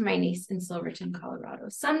Letter to My Niece in Silverton, Colorado.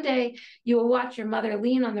 Someday you will watch your mother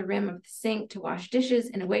lean on the rim of the sink to wash dishes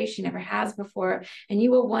in a way she never has before, and you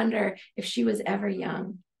will wonder if she was ever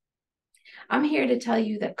young. I'm here to tell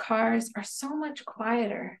you that cars are so much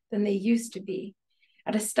quieter than they used to be.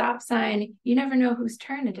 At a stop sign, you never know whose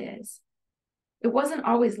turn it is. It wasn't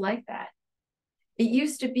always like that. It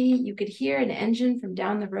used to be you could hear an engine from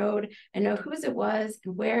down the road and know whose it was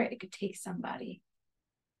and where it could take somebody.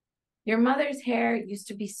 Your mother's hair used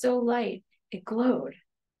to be so light, it glowed.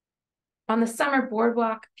 On the summer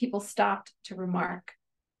boardwalk, people stopped to remark.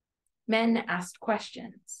 Men asked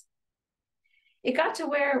questions. It got to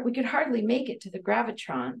where we could hardly make it to the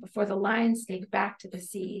gravitron before the line snaked back to the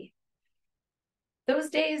sea. Those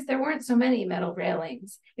days, there weren't so many metal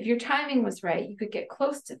railings. If your timing was right, you could get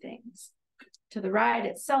close to things. To the ride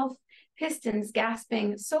itself, pistons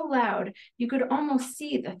gasping so loud, you could almost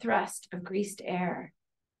see the thrust of greased air.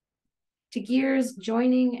 To gears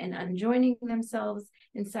joining and unjoining themselves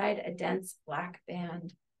inside a dense black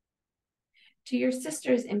band. To your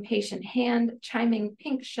sister's impatient hand, chiming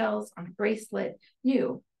pink shells on a bracelet,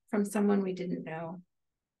 new from someone we didn't know.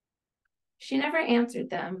 She never answered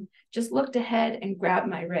them, just looked ahead and grabbed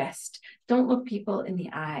my wrist. Don't look people in the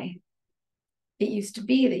eye. It used to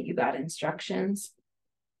be that you got instructions.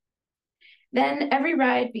 Then every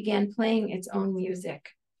ride began playing its own music.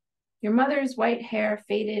 Your mother's white hair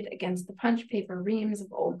faded against the punch paper reams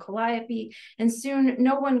of old calliope, and soon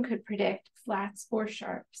no one could predict flats or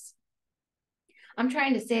sharps. I'm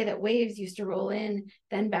trying to say that waves used to roll in,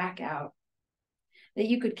 then back out. That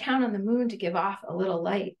you could count on the moon to give off a little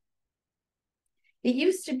light. It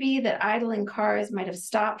used to be that idling cars might have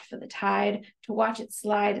stopped for the tide to watch it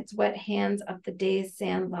slide its wet hands up the day's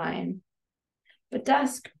sand line. But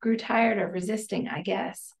dusk grew tired of resisting, I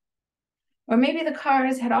guess. Or maybe the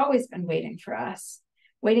cars had always been waiting for us,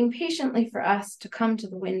 waiting patiently for us to come to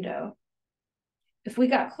the window. If we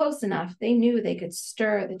got close enough, they knew they could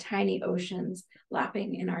stir the tiny oceans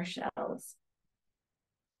lapping in our shells.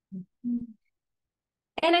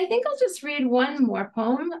 And I think I'll just read one more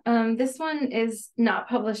poem. This one is not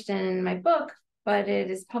published in my book, but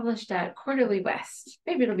it is published at Quarterly West.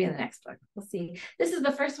 Maybe it'll be in the next book. We'll see. This is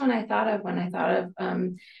the first one I thought of when I thought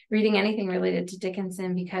of reading anything related to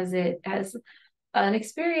Dickinson, because it has an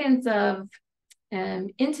experience of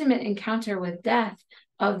intimate encounter with death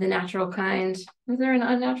of the natural kind. Is there an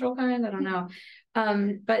unnatural kind? I don't know.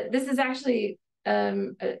 But this is actually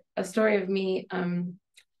a story of me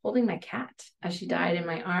holding my cat as she died in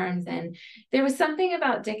my arms. And there was something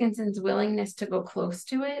about Dickinson's willingness to go close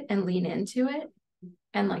to it and lean into it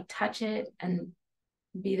and like touch it and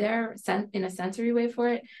be there in a sensory way for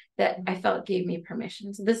it that I felt gave me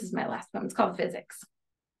permission. So this is my last poem. It's called Physics.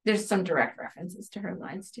 There's some direct references to her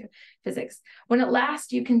lines too. Physics. When at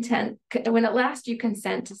last you consent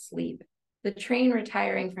to sleep, the train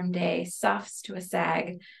retiring from day soughs to a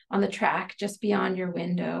sag on the track just beyond your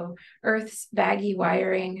window, Earth's baggy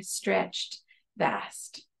wiring stretched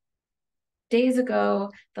vast. Days ago,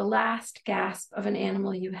 the last gasp of an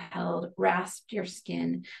animal you held rasped your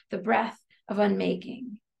skin, the breath of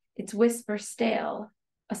unmaking, its whisper stale,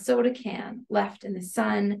 a soda can left in the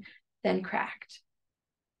sun, then cracked.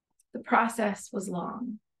 The process was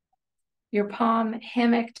long. Your palm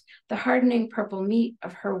hammocked the hardening purple meat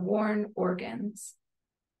of her worn organs.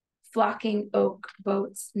 Flocking oak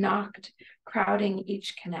boats knocked, crowding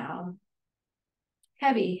each canal.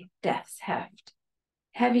 Heavy death's heft,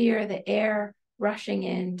 heavier the air rushing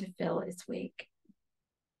in to fill its wake.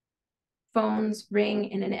 Phones ring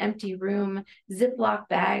in an empty room, Ziploc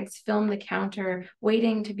bags film the counter,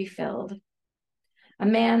 waiting to be filled. A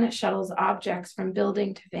man shuttles objects from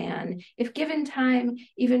building to van. If given time,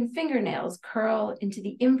 even fingernails curl into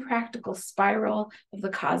the impractical spiral of the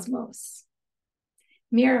cosmos.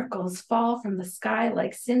 Miracles fall from the sky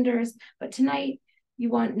like cinders, but tonight you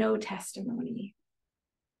want no testimony.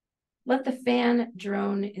 Let the fan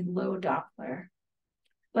drone in low Doppler.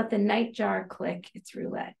 Let the nightjar click its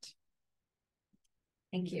roulette.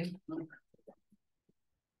 Thank you.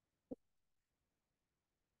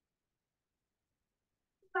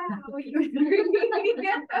 Wow,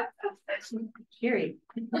 Cheery.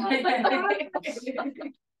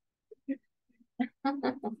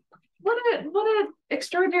 What an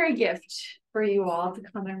extraordinary gift for you all to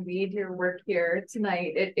come and read your work here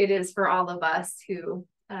tonight. It is for all of us who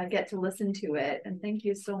get to listen to it, and thank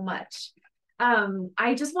you so much.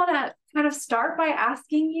 I just want to kind of start by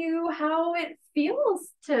asking you how it feels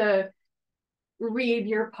to read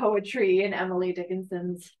your poetry in Emily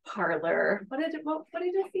Dickinson's parlor. What did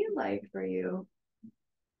it feel like for you?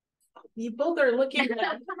 You both are looking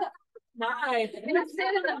at my. Sit in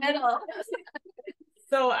the middle.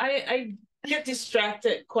 So I get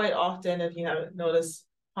distracted quite often. If you haven't noticed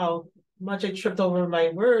how much I tripped over my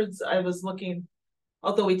words, I was looking,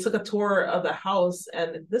 although we took a tour of the house,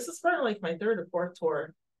 and this is probably like my third or fourth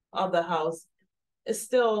tour of the house, it's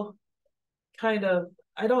still kind of,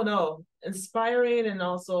 I don't know, inspiring, and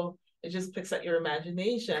also it just picks at your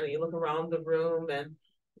imagination. You look around the room and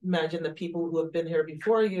imagine the people who have been here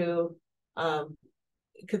before you,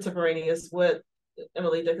 contemporaneous with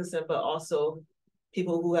Emily Dickinson, but also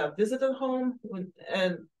people who have visited home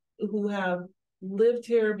and who have lived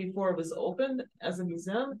here before it was opened as a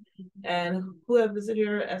museum, and who have visited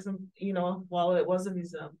here as a, while it was a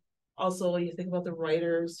museum. Also, you think about the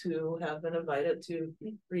writers who have been invited to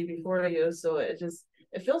read before you. So it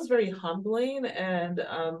feels very humbling. And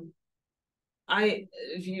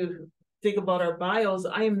if you think about our bios,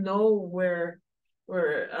 I know where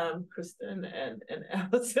Krysten and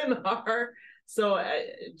Allison are. So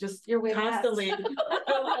you're constantly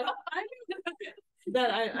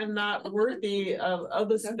that I'm not worthy of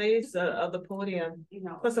the space of the podium.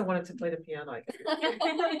 Plus, I wanted to play the piano.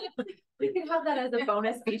 We can have that as a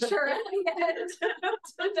bonus feature at the end of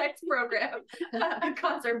the next program. A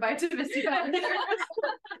concert by DeMisty.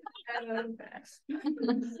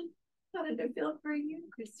 How did it feel for you,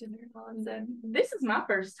 Krysten or Allison? This is my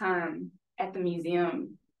first time at the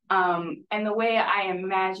museum. And the way I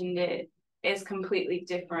imagined it is completely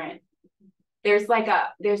different.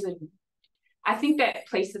 I think that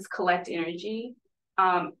places collect energy.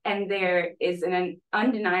 And there is an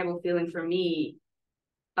undeniable feeling for me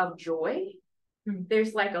of joy.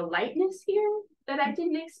 There's like a lightness here that I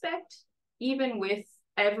didn't expect. even with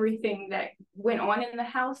everything that went on in the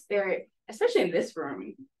house, there, especially in this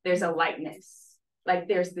room, there's a lightness. Like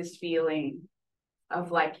there's this feeling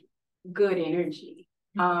of like good energy.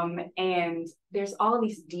 And there's all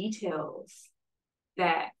these details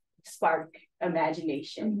that spark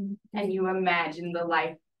imagination, and you imagine the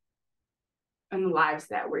life and the lives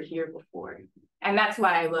that were here before. And that's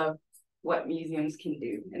why I love what museums can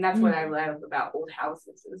do. And that's what I love about old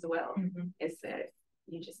houses as well, is that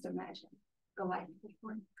you just imagine the life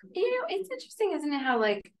before. You know, it's interesting, isn't it, how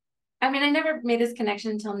like, I mean, I never made this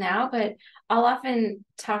connection until now, but I'll often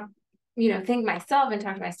talk, you know, think myself and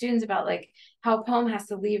talk to my students about like how a poem has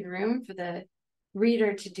to leave room for the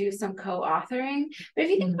reader to do some co-authoring. But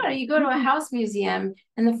if you think about it, you go to a house museum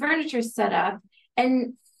and the furniture's set up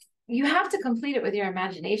and you have to complete it with your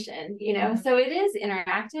imagination, you know, so it is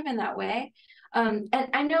interactive in that way. And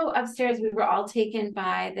I know upstairs we were all taken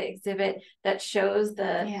by the exhibit that shows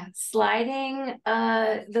the sliding,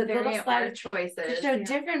 the little slide choices to show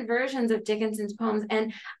different versions of Dickinson's poems.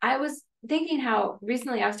 And I was thinking how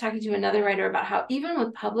recently I was talking to another writer about how even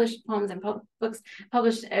with published poems and poems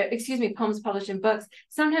published in books,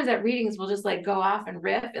 sometimes at readings we'll just like go off and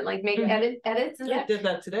riff and like make edits and I did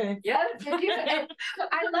that today. Yeah, did you? And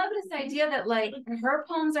I love this idea that like her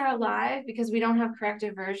poems are alive because we don't have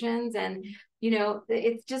corrected versions, and you know,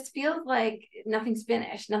 it just feels like nothing's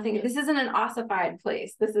finished. This isn't an ossified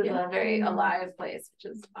place. This is a very alive place,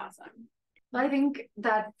 which is awesome. I think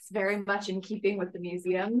that's very much in keeping with the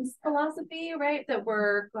museum's philosophy, right? That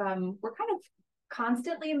we're kind of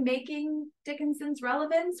constantly making Dickinson's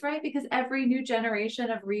relevance, right? Because every new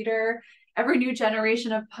generation of reader, every new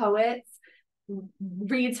generation of poets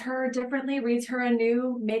reads her differently, reads her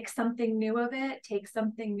anew, makes something new of it, takes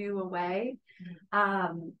something new away.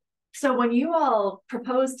 So when you all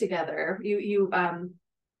proposed together, you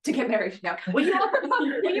to get married now. When you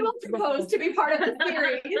all proposed to be part of the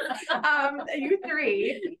series, you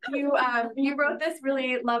three, you wrote this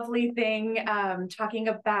really lovely thing talking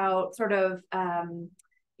about sort of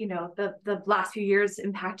you know, the last few years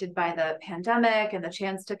impacted by the pandemic and the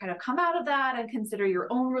chance to kind of come out of that and consider your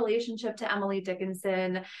own relationship to Emily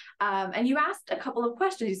Dickinson. And you asked a couple of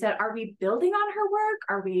questions. You said, are we building on her work?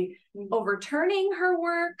 Are we overturning her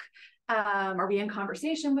work? Are we in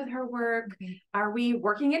conversation with her work? Are we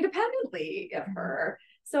working independently of her?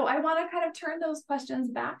 So I want to kind of turn those questions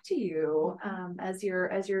back to you as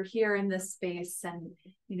you're here in this space. And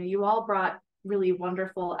you know, you all brought really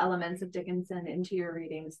wonderful elements of Dickinson into your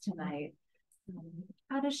readings tonight.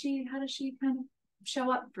 How does she kind of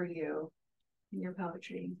show up for you in your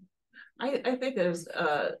poetry? I think there's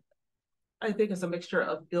I think it's a mixture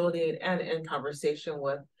of building and in conversation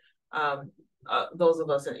with those of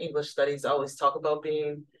us in English studies always talk about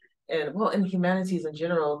being, and well, in humanities in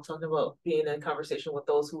general, talking about being in conversation with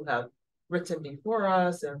those who have written before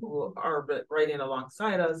us and who are writing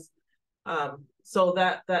alongside us. So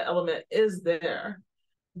that element is there.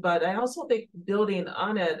 But I also think building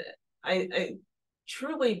on it, I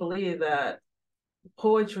truly believe that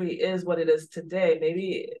poetry is what it is today.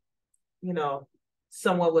 Maybe, you know,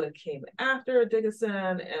 someone would have came after Dickinson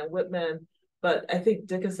and Whitman, but I think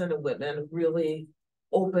Dickinson and Whitman really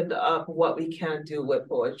opened up what we can do with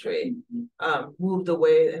poetry, moved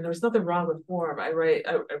away, and there's nothing wrong with form. I read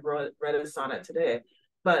a sonnet today,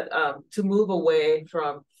 but to move away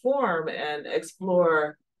from form and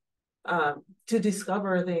explore, to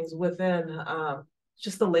discover things within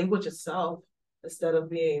just the language itself, instead of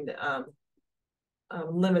being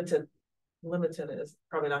limited is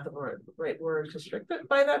probably not the right word, constricted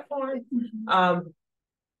by that form.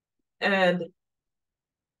 And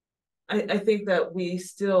I think that we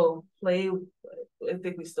still play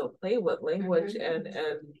with language and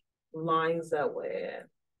lines that way. And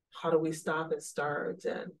how do we stop and start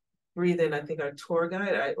and breathe in? I think our tour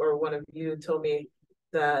guide or one of you told me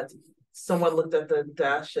that someone looked at the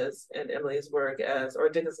dashes in Emily's work or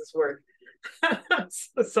Dickinson's work,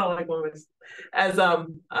 sound like one as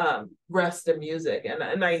rest and music,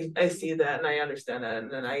 and I see that and I understand that,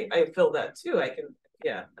 and then I feel that too. I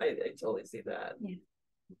totally see that. Yeah.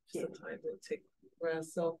 Sometimes it take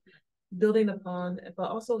rest. So building upon, but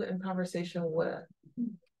also in conversation with.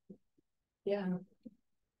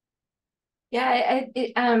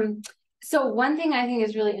 So one thing I think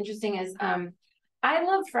is really interesting is I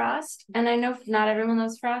love Frost, and I know not everyone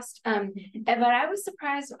loves Frost, but I was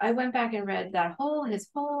surprised. I went back and read his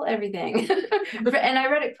whole everything, and I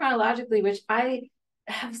read it chronologically, which I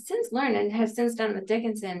have since learned and have since done with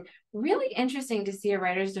Dickinson. Really interesting to see a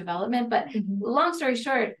writer's development, but long story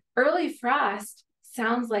short, early Frost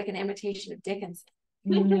sounds like an imitation of Dickinson.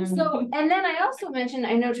 So, and then I also mentioned,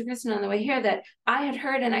 I know to Krysten on the way here, that I had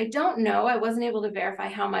heard, and I don't know, I wasn't able to verify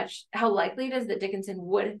how likely it is that Dickinson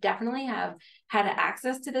would definitely have had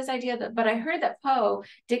access to this idea, but I heard that Poe,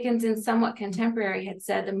 Dickinson's somewhat contemporary, had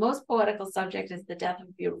said the most poetical subject is the death of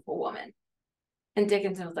a beautiful woman. And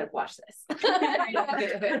Dickinson was like, watch this. So I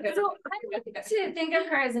like to think of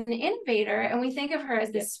her as an innovator, and we think of her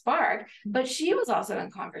as this spark, but she was also in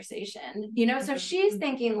conversation, you know, so she's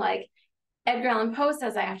thinking like, Edgar Allan Poe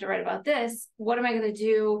says, I have to write about this. What am I going to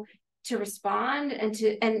do to respond, and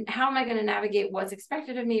how am I going to navigate what's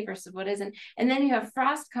expected of me versus what isn't? And then you have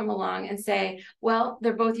Frost come along and say, well,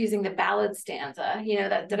 they're both using the ballad stanza, you know,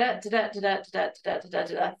 that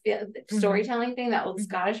storytelling thing, that old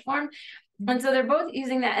Scottish form. And so they're both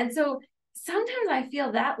using that. And so sometimes I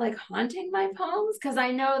feel that like haunting my poems, because I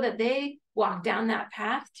know that they walk down that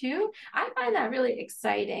path too. I find that really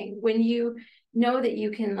exciting when you know that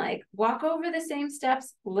you can like walk over the same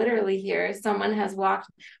steps literally here someone has walked,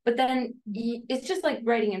 but then it's just like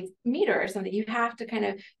writing in meter or something. You have to kind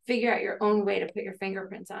of figure out your own way to put your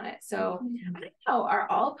fingerprints on it. So I don't know, are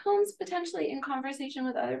all poems potentially in conversation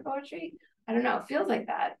with other poetry? I don't know, it feels like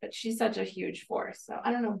that, but she's such a huge force, so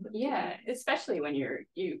I don't know. Yeah, especially when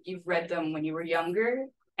you've read them when you were younger,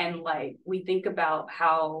 and like we think about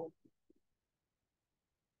how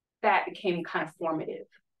that became kind of formative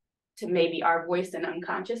to maybe our voice in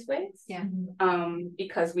unconscious ways. Yeah.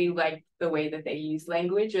 Because we like the way that they use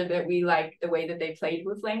language, or that we like the way that they played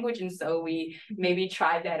with language. And so we maybe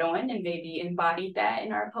tried that on and maybe embodied that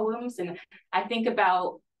in our poems. And I think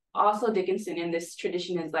about also Dickinson in this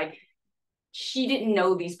tradition is like, she didn't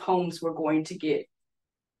know these poems were going to get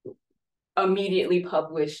immediately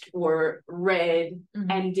published or read,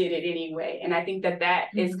 and did it anyway. And I think that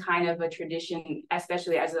is kind of a tradition,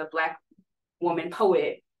 especially as a Black woman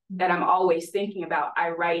poet, that I'm always thinking about. I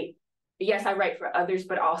write for others,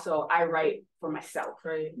 but also I write for myself.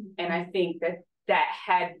 Right. And I think that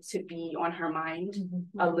had to be on her mind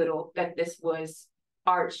a little, that this was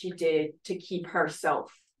art she did to keep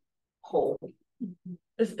herself whole.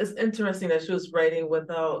 It's interesting that she was writing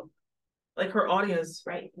without, like, her audience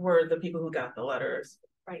were the people who got the letters,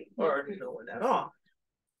 or no one at all.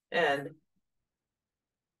 And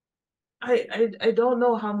I don't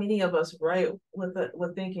know how many of us write with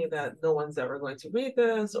thinking that no one's ever going to read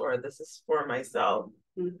this, or this is for myself.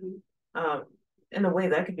 In a way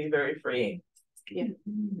that could be very freeing. Yeah.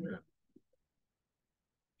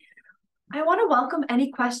 I want to welcome any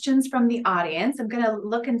questions from the audience. I'm going to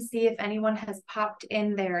look and see if anyone has popped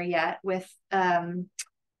in there yet with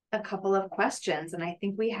a couple of questions, and I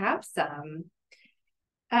think we have some.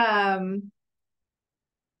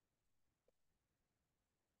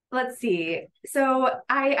 Let's see. So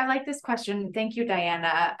I like this question. Thank you,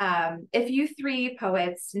 Diana. If you three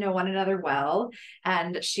poets know one another well,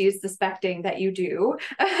 and she's suspecting that you do,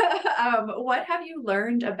 what have you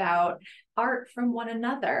learned about art from one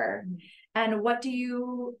another? And what do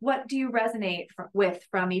you resonate with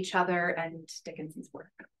from each other and Dickinson's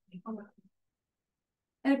work?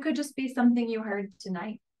 And it could just be something you heard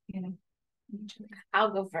tonight, you know.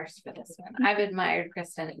 I'll go first for this one. I've admired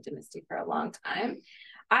Krysten and DeMisty for a long time.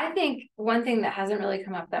 I think one thing that hasn't really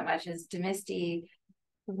come up that much is DeMisty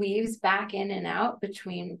weaves back in and out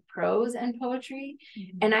between prose and poetry.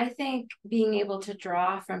 And I think being able to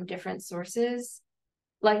draw from different sources,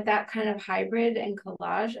 like that kind of hybrid and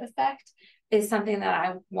collage effect, is something that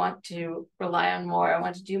I want to rely on more. I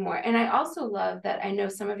want to do more. And I also love that I know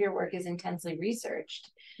some of your work is intensely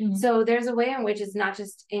researched. So there's a way in which it's not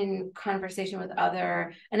just in conversation with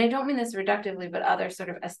other, and I don't mean this reductively, but other sort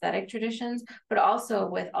of aesthetic traditions, but also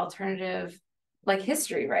with alternative, like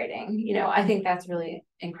history writing. You know, I think that's really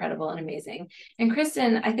incredible and amazing. And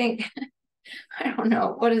Krysten, I think, I don't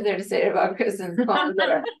know, what is there to say about Krysten's poems that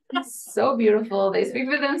are so beautiful? They speak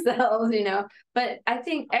for themselves, you know. But I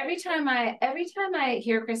think every time I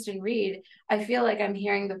hear Krysten read, I feel like I'm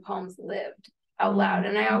hearing the poems lived out loud.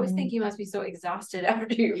 And I always think you must be so exhausted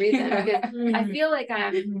after you read them, because I feel like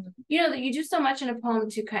I'm, you know, that you do so much in a poem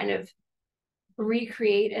to kind of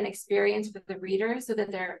recreate an experience for the reader so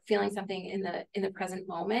that they're feeling something in the present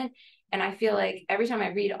moment. And I feel like every time I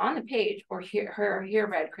read on the page or hear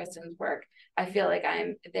read Krysten's work, I feel like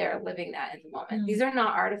I'm there living that in the moment. These are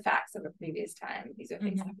not artifacts of a previous time. These are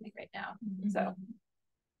things happening right now. So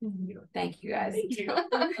thank you guys. Thank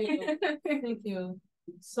you. Thank you.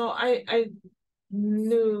 So I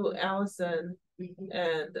knew Allison,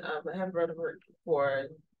 and I have read her work before.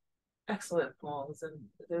 Excellent poems, and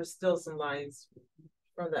there's still some lines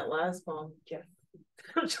from that last poem. Yeah.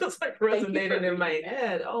 Just like resonated in my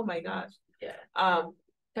head. Oh my gosh. Yeah. I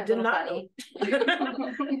did not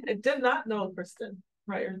know Krysten.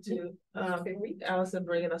 prior to Allison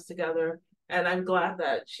bringing us together. And I'm glad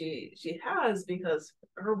that she has, because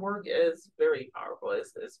her work is very powerful.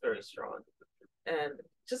 It's very strong and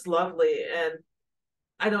just lovely. And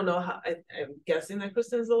I don't know how, I'm guessing that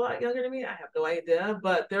Krysten is a lot younger than me. I have no idea,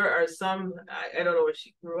 but there are some, I don't know where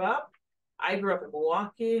she grew up. I grew up in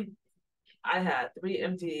Milwaukee. I had 3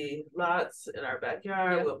 empty lots in our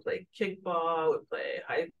backyard. Yeah. We'll play kickball, we'll play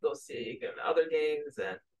hide and go seek and other games,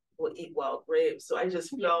 and we'll eat wild grapes. So I just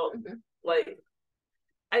felt like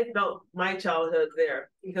I felt my childhood there,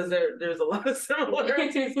 because there's a lot of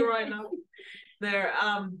similarities growing up there.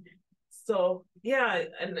 So yeah,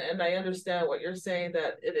 and I understand what you're saying,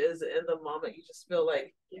 that it is in the moment. You just feel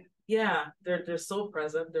like, yeah, they're so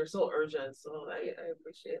present, they're so urgent. So I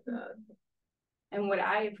appreciate that. And what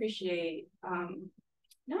I appreciate,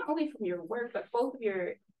 not only from your work, but both of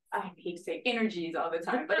your, I hate to say energies all the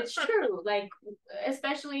time, but it's true. Like,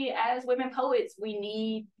 especially as women poets, we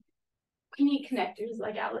need connectors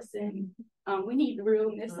like Allison. We need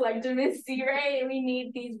realness like DeMisty, right? We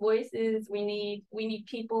need these voices. We need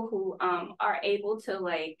people who are able to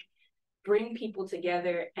like bring people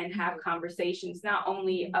together and have conversations, not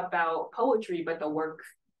only about poetry, but the work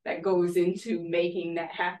that goes into making that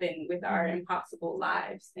happen with our impossible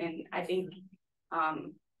lives. And I think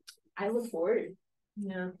I look forward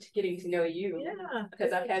to getting to know you,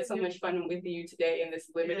 because I've had so much fun with you today in this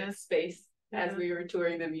limited space as we were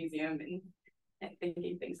touring the museum and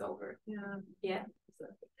thinking things over. Yeah.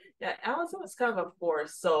 Allison was kind of a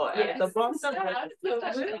force. So at the Boston,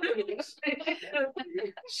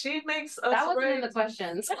 she makes us. That wasn't in the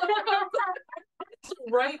questions.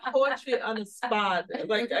 Write poetry on the spot.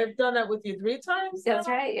 Like, I've done that with you 3 times. That's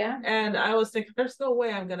right, yeah. And I was thinking, there's no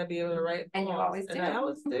way I'm gonna be able to write. And you always do. And I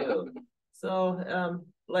always do. So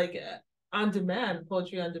like on demand,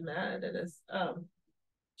 poetry on demand, and it's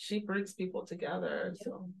she brings people together.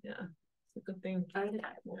 So yeah, it's a good thing.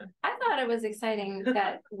 Undeniable. Yeah. I thought it was exciting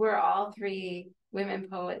that we're all 3 women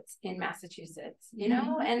poets in Massachusetts, you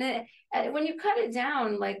know, and when you cut it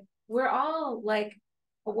down, like, we're all like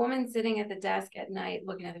a woman sitting at the desk at night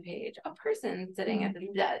looking at the page, a person sitting at the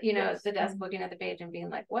the desk looking at the page and being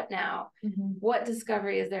like, what now? What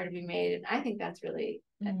discovery is there to be made? And I think that's really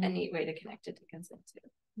a neat way to connect to Dickinson too.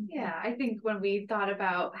 Yeah, I think when we thought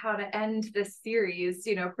about how to end this series,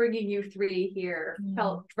 bringing you 3 here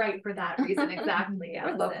felt right for that reason exactly.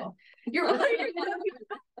 We're local. You're right.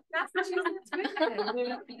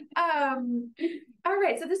 All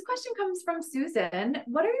right, so this question comes from Susan.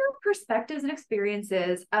 What are your perspectives and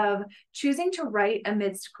experiences of choosing to write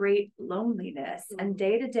amidst great loneliness and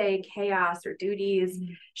day-to-day chaos or duties?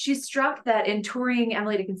 She's struck that in touring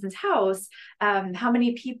Emily Dickinson's house, how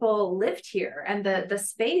many people lived here, and the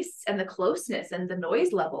space and the closeness and the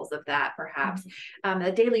noise levels of that, perhaps,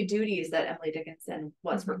 the daily duties that Emily Dickinson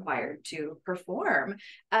was required to perform.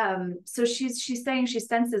 So she's saying she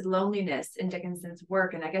senses loneliness in Dickinson's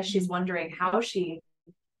work, and I guess she's wondering how she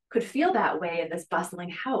could feel that way in this bustling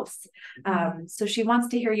house. So she wants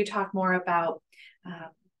to hear you talk more about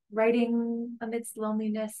writing amidst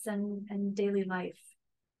loneliness and daily life.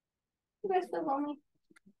 You guys feel lonely?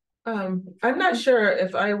 I'm not sure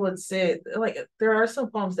if I would say, like, there are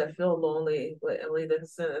some poems that feel lonely with Emily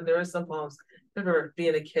Dickinson, and there are some poems, I remember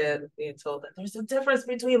being a kid being told that there's a difference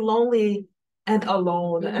between lonely and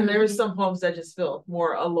alone, and there are some poems that just feel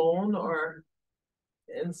more alone, or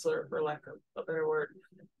insert, for lack of a better word.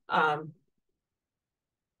 I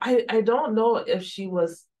don't know if she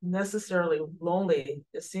was necessarily lonely.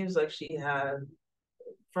 It seems like she had,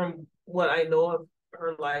 from what I know of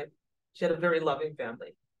her life, she had a very loving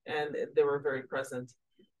family, and they were very present.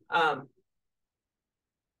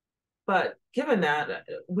 But given that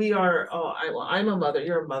we are, I'm a mother,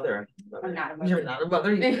 you're a mother. I'm not a mother. You're not a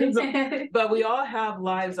mother either. But we all have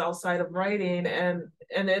lives outside of writing, and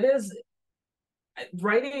it is,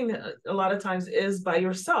 writing a lot of times is by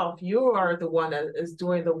yourself. You are the one that is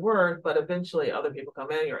doing the work, but eventually other people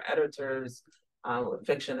come in, your editors,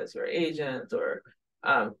 fiction is your agent, or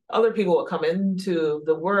other people will come into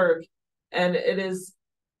the work. And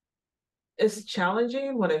it's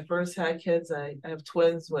challenging. When I first had kids, I have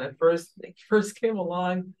twins. When they first came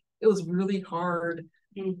along, it was really hard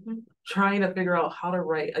trying to figure out how to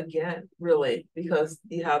write again, really, because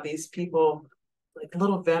you have these people like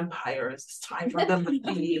little vampires. It's time for them to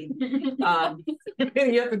feed. You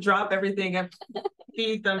have to drop everything and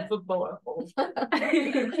feed them football at home.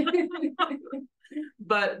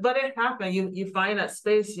 But it happened. You find that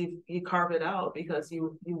space, you carve it out because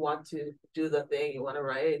you want to do the thing, you want to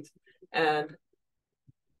write. And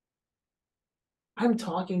I'm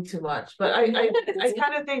talking too much, but I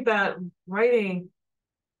kind of think that writing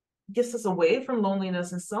gets us away from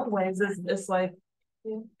loneliness in some ways. It's like,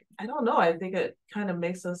 I don't know, I think it kind of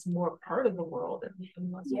makes us more part of the world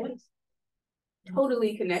in lots of ways.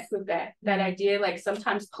 Totally connect with that idea. Like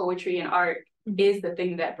sometimes poetry and art is the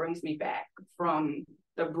thing that brings me back from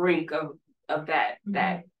the brink of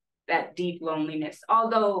that deep loneliness.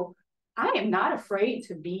 Although I am not afraid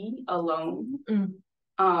to be alone.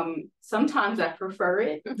 Sometimes I prefer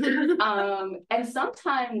it. And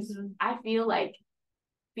sometimes I feel like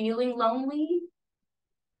feeling lonely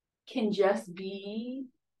can just be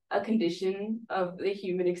a condition of the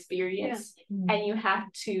human experience. And you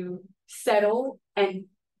have to settle and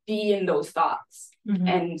be in those thoughts.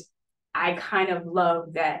 And I kind of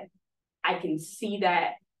love that I can see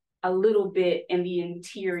that a little bit in the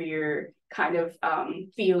interior kind of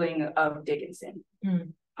feeling of Dickinson.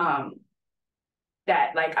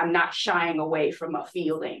 That like I'm not shying away from a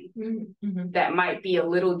feeling that might be a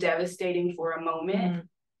little devastating for a moment,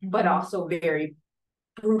 but also very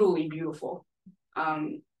brutally beautiful.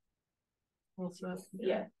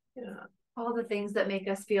 Yeah. All the things that make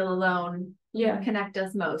us feel alone connect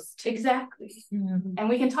us most. Exactly. And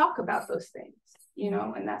we can talk about those things, you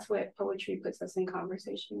know, and that's what poetry puts us in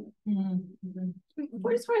conversation with.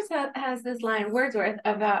 Wordsworth has this line, Wordsworth,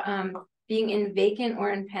 about being in vacant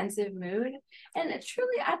or in pensive mood. And it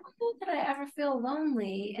truly, I don't know that I ever feel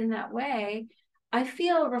lonely in that way. I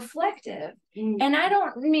feel reflective. And I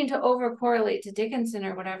don't mean to over correlate to Dickinson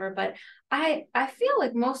or whatever, but I feel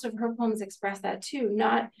like most of her poems express that too,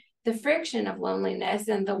 not the friction of loneliness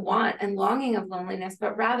and the want and longing of loneliness,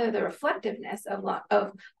 but rather the reflectiveness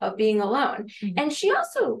of being alone. And she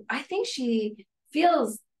also, I think she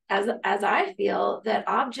feels, as I feel, that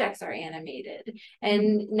objects are animated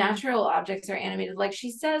and natural objects are animated. Like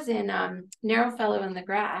she says in Narrow Fellow in the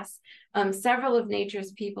Grass, several of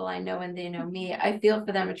nature's people I know and they know me. I feel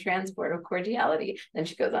for them a transport of cordiality. Then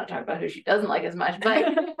she goes on to talk about who she doesn't like as much. But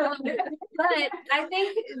I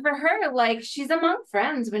think for her, like she's among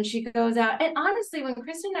friends when she goes out. And honestly, when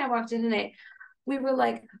Krysten and I walked in tonight, we were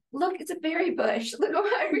like, look, it's a berry bush. Look,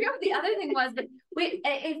 I forget what the other thing was, but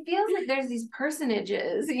it feels like there's these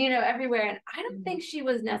personages, you know, everywhere. And I don't think she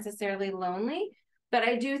was necessarily lonely, but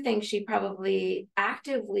I do think she probably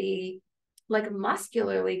actively, like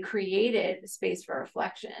muscularly created space for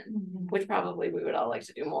reflection, which probably we would all like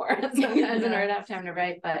to do more sometimes in order to have time to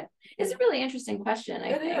write. But it's a really interesting question,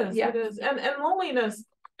 I think. It is. And loneliness,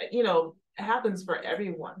 you know, happens for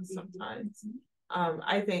everyone sometimes.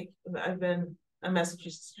 I think I've been a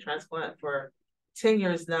Massachusetts transplant for 10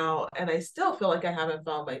 years now, and I still feel like I haven't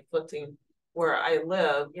found my footing where I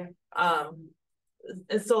live.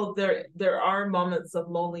 And so there are moments of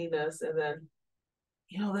loneliness, and then,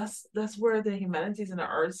 you know, that's where the humanities and the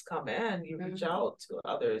arts come in. You reach out to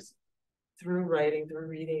others through writing, through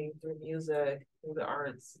reading, through music, through the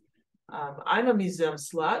arts. I'm a museum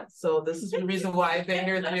slut, so this is the reason why I've been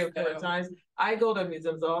here 3 or 4 times. I go to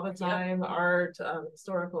museums all the time, art,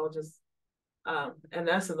 historical, just, and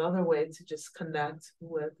that's another way to just connect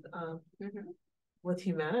with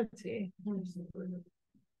humanity.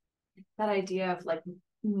 That idea of like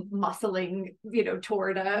muscling, you know,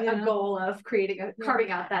 toward a goal of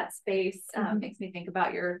carving out that space makes me think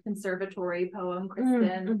about your conservatory poem,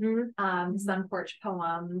 Krysten, Sun Porch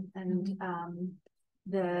poem, and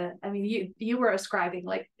I mean, you were ascribing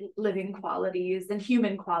like living qualities and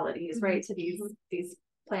human qualities, right, to these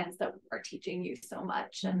plants that are teaching you so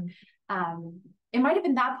much. And it might have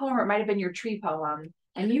been that poem, or it might have been your tree poem,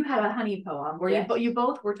 and you had a honey poem where you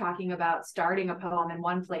both were talking about starting a poem in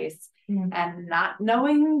one place and not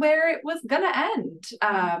knowing where it was gonna end.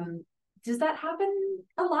 Does that happen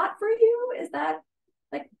a lot for you? Is that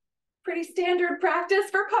like pretty standard practice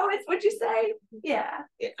for poets, would you say? Yeah.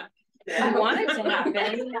 I want it to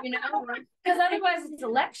happen, you know, because otherwise it's a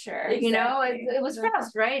lecture, you know, it was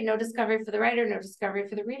fast, right? No discovery for the writer, no discovery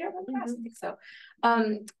for the reader. I think so.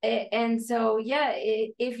 And so, yeah,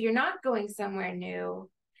 if you're not going somewhere new,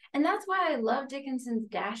 and that's why I love Dickinson's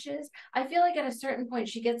dashes. I feel like at a certain point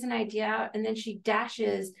she gets an idea out and then she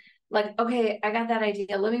dashes like, okay, I got that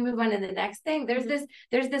idea. Let me move on to the next thing. There's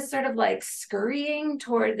this sort of like scurrying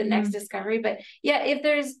toward the next discovery. But yeah, if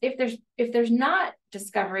there's not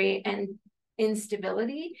discovery and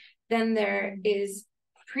instability, then there is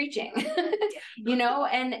preaching, you know,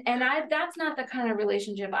 and that's not the kind of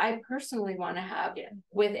relationship I personally want to have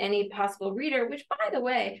with any possible reader, which, by the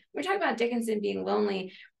way, we're talking about Dickinson being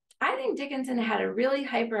lonely. I think Dickinson had a really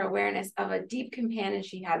hyper awareness of a deep companion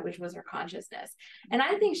she had, which was her consciousness. And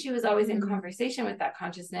I think she was always in conversation with that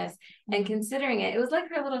consciousness and considering it. It was like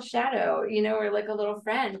her little shadow, you know, or like a little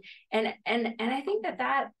friend. And I think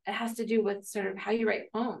that has to do with sort of how you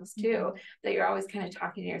write poems too, that you're always kind of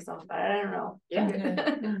talking to yourself about it. I don't know.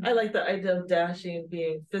 Yeah. I like the idea of dashing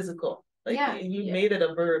being physical. Like you made it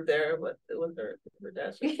a verb there with her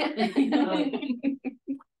dashing.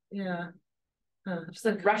 Yeah. Just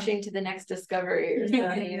like rushing to the next discovery or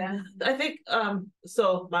something, you know? I think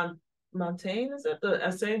so Montaigne, is it the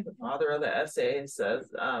essay? The father of the essay says,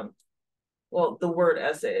 well, the word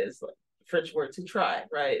essay is like French word to try,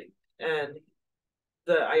 right? And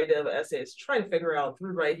the idea of essay is try to figure out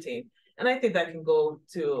through writing. And I think that can go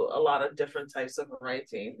to a lot of different types of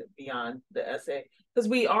writing beyond the essay, because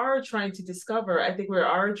we are trying to discover, I think we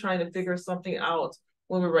are trying to figure something out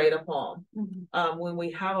when we write a poem. When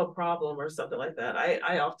we have a problem or something like that,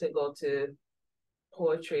 I often go to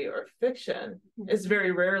poetry or fiction. It's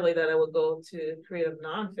very rarely that I would go to creative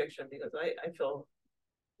nonfiction, because I feel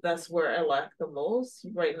that's where I lack the most,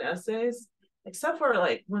 writing essays, except for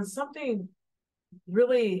like when something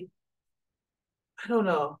really, I don't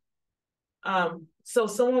know. So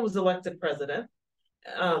someone was elected president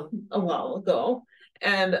a while ago,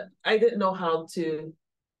 and I didn't know how to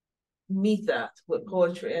meet that with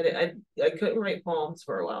poetry, and I couldn't write poems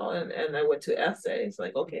for a while, and I went to essays,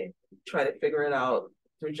 like, okay, try to figure it out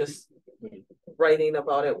through just writing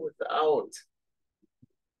about it without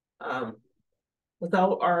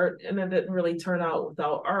art, and it didn't really turn out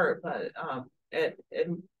without art, but it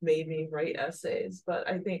made me write essays. But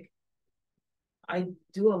I think I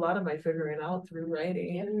do a lot of my figuring out through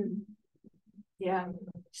writing. Yeah,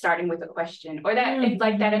 starting with a question, or that it's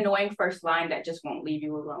like that annoying first line that just won't leave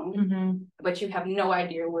you alone, but you have no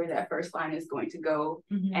idea where that first line is going to go,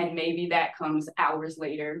 and maybe that comes hours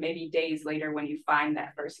later, maybe days later, when you find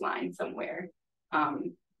that first line somewhere.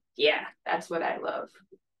 Yeah, that's what I love.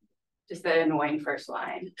 Just that annoying first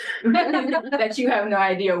line that you have no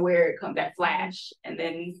idea where it comes, that flash, and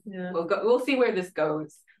then we'll see where this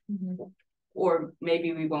goes. Or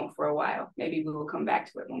maybe we won't for a while. Maybe we will come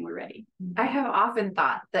back to it when we're ready. I have often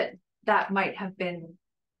thought that might have been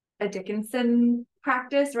a Dickinson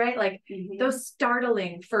practice, right? Like those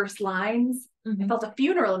startling first lines. I felt a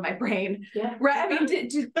funeral in my brain. Yeah. Right. I mean,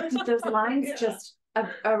 did those lines just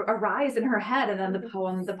arise in her head, and then the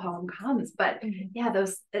poem comes? But yeah,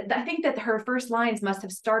 I think that her first lines must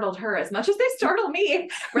have startled her as much as they startled me,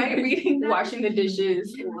 right? Reading that. Washing the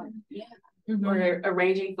dishes. Or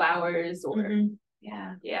arranging flowers, or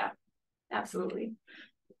yeah, absolutely.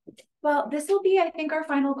 Well, this will be, I think, our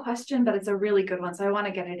final question, but it's a really good one, so I want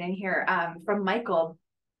to get it in here. From Michael.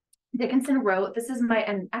 Dickinson wrote, this is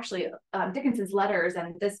Dickinson's letters,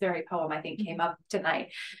 and this very poem, I think, came up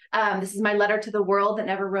tonight. This is my letter to the world that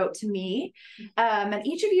never wrote to me. And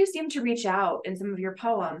each of you seem to reach out in some of your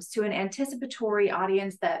poems to an anticipatory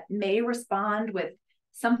audience that may respond with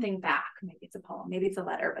something back. Maybe it's a poem, maybe it's a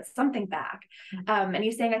letter, but something back. And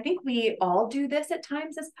he's saying, I think we all do this at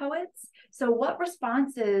times as poets. So what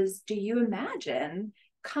responses do you imagine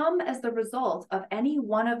come as the result of any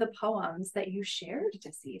one of the poems that you shared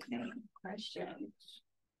this evening?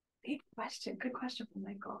 Big question. Good question from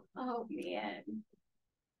Michael. Oh man.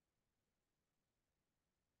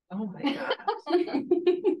 Oh my gosh.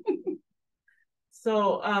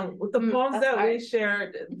 So with the poems that we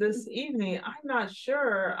shared this evening, I'm not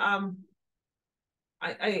sure. I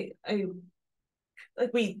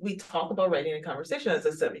like we talk about writing in conversation, as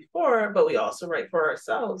I said before, but we also write for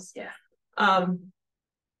ourselves. Yeah.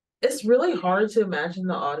 It's really hard to imagine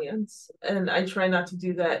the audience, and I try not to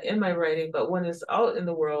do that in my writing, but when it's out in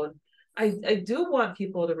the world, I do want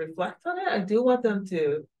people to reflect on it. I do want them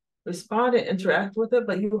to respond and interact with it,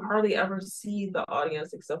 but you hardly ever see the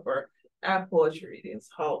audience except for at poetry readings,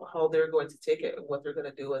 how they're going to take it and what they're going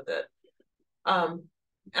to do with it.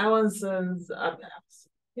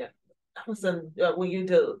 Allison, when you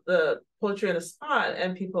do the poetry in a spot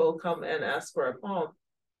and people come and ask for a poem,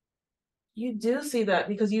 you do see that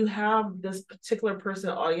because you have this particular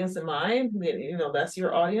person audience in mind. You know, that's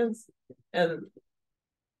your audience. And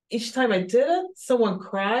each time I did it, someone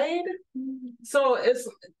cried. So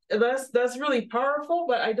that's really powerful,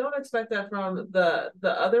 but I don't expect that from the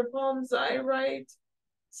other poems I write.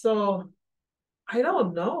 So I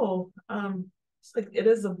don't know. It's like it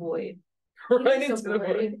is a void. Right into the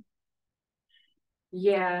void.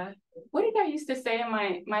 Yeah. What did I used to say in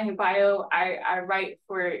my bio? I write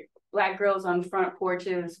for Black girls on front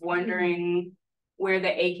porches wondering where the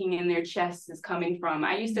aching in their chests is coming from.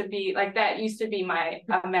 I used to be like, that used to be my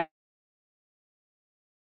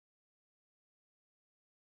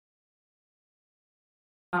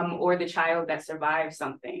or the child that survived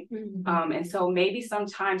something. And so maybe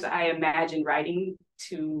sometimes I imagine writing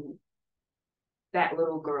to that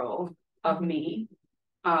little girl of me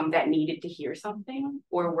that needed to hear something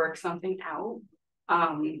or work something out.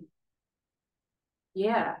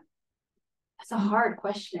 Yeah, that's a hard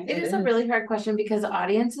question. It is a really hard question because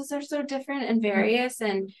audiences are so different and various.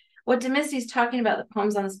 And what DeMisty's talking about, the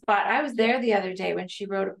poems on the spot, I was there the other day when she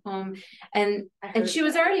wrote a poem, and she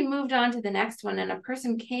was already moved on to the next one, and a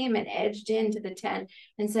person came and edged into the tent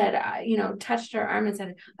and said, you know, touched her arm and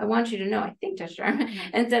said, I want you to know, I think touched her arm,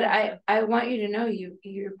 and said, I want you to know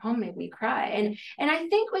your poem made me cry. And I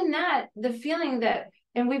think when the feeling that,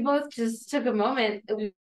 and we both just took a moment,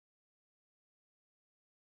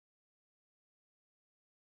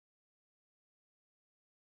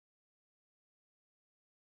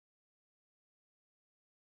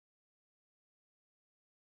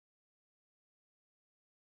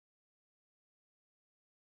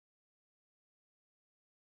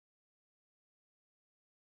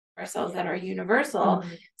 ourselves that are universal.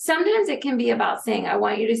 Sometimes it can be about saying, I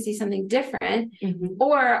want you to see something different,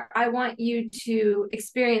 or I want you to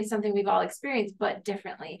experience something we've all experienced, but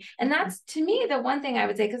differently. And that's, to me, the one thing I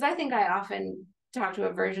would say, because I think I often talk to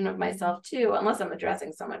a version of myself too, unless I'm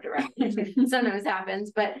addressing someone directly. Sometimes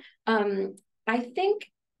happens, but I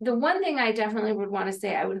think the one thing I definitely would want to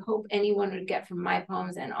say, I would hope anyone would get from my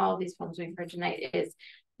poems and all of these poems we've heard tonight, is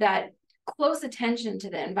that close attention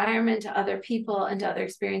to the environment, to other people, and to other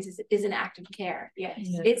experiences is an act of care. Yes.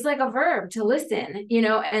 It's like a verb to listen, you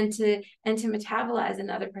know, and to metabolize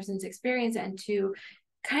another person's experience and to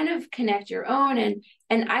kind of connect your own.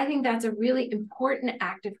 And I think that's a really important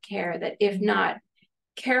act of care that, if not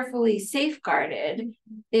carefully safeguarded,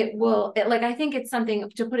 I think it's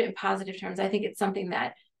something, to put it in positive terms, I think it's something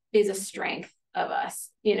that is a strength of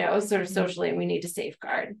us, you know, sort of socially, and we need to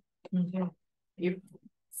safeguard.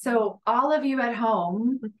 So all of you at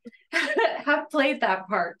home have played that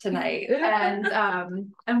part tonight,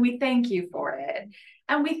 and we thank you for it.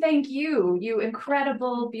 And we thank you, you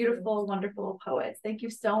incredible, beautiful, wonderful poets. Thank you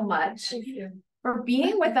so much for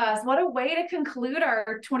being with us. What a way to conclude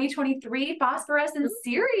our 2023 Phosphorescence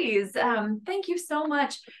series. Thank you so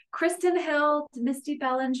much, Krysten Hill, DeMisty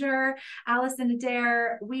Bellinger, Allison,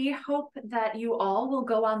 Adair. We hope that you all will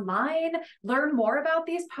go online, learn more about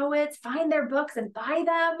these poets, find their books and buy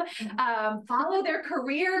them, follow their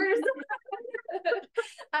careers.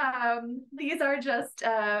 These are just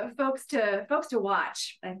folks to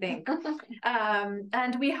watch, I think.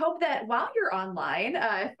 And we hope that while you're online,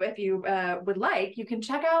 if you would like, you can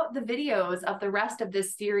check out the videos of the rest of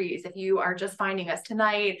this series. If you are just finding us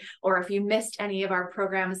tonight, or if you missed any of our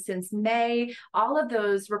programs since May, all of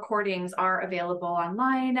those recordings are available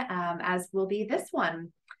online, as will be this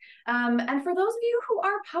one. And for those of you who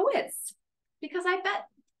are poets, because I bet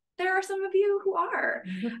there are some of you who are,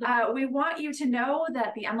 we want you to know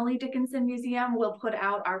that the Emily Dickinson Museum will put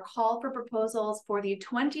out our call for proposals for the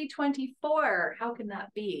 2024, how can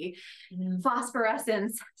that be,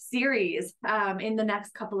 Phosphorescence series in the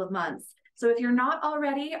next couple of months. So if you're not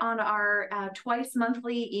already on our twice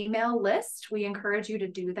monthly email list, we encourage you to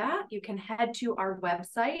do that. You can head to our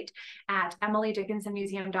website at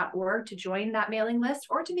emilydickinsonmuseum.org to join that mailing list,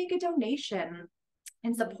 or to make a donation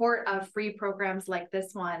in support of free programs like this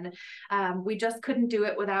one. We just couldn't do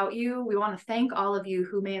it without you. We want to thank all of you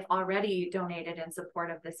who may have already donated in support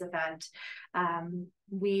of this event.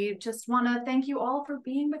 We just want to thank you all for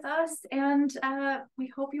being with us, and we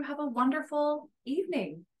hope you have a wonderful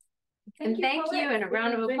evening. Thank you, and a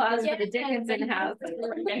round of applause for the Dickinson House.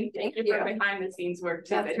 Thank you for behind the scenes work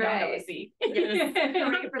too. That's right. Thank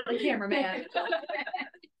you for the cameraman.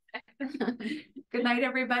 Good night,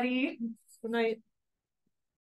 everybody. Good night.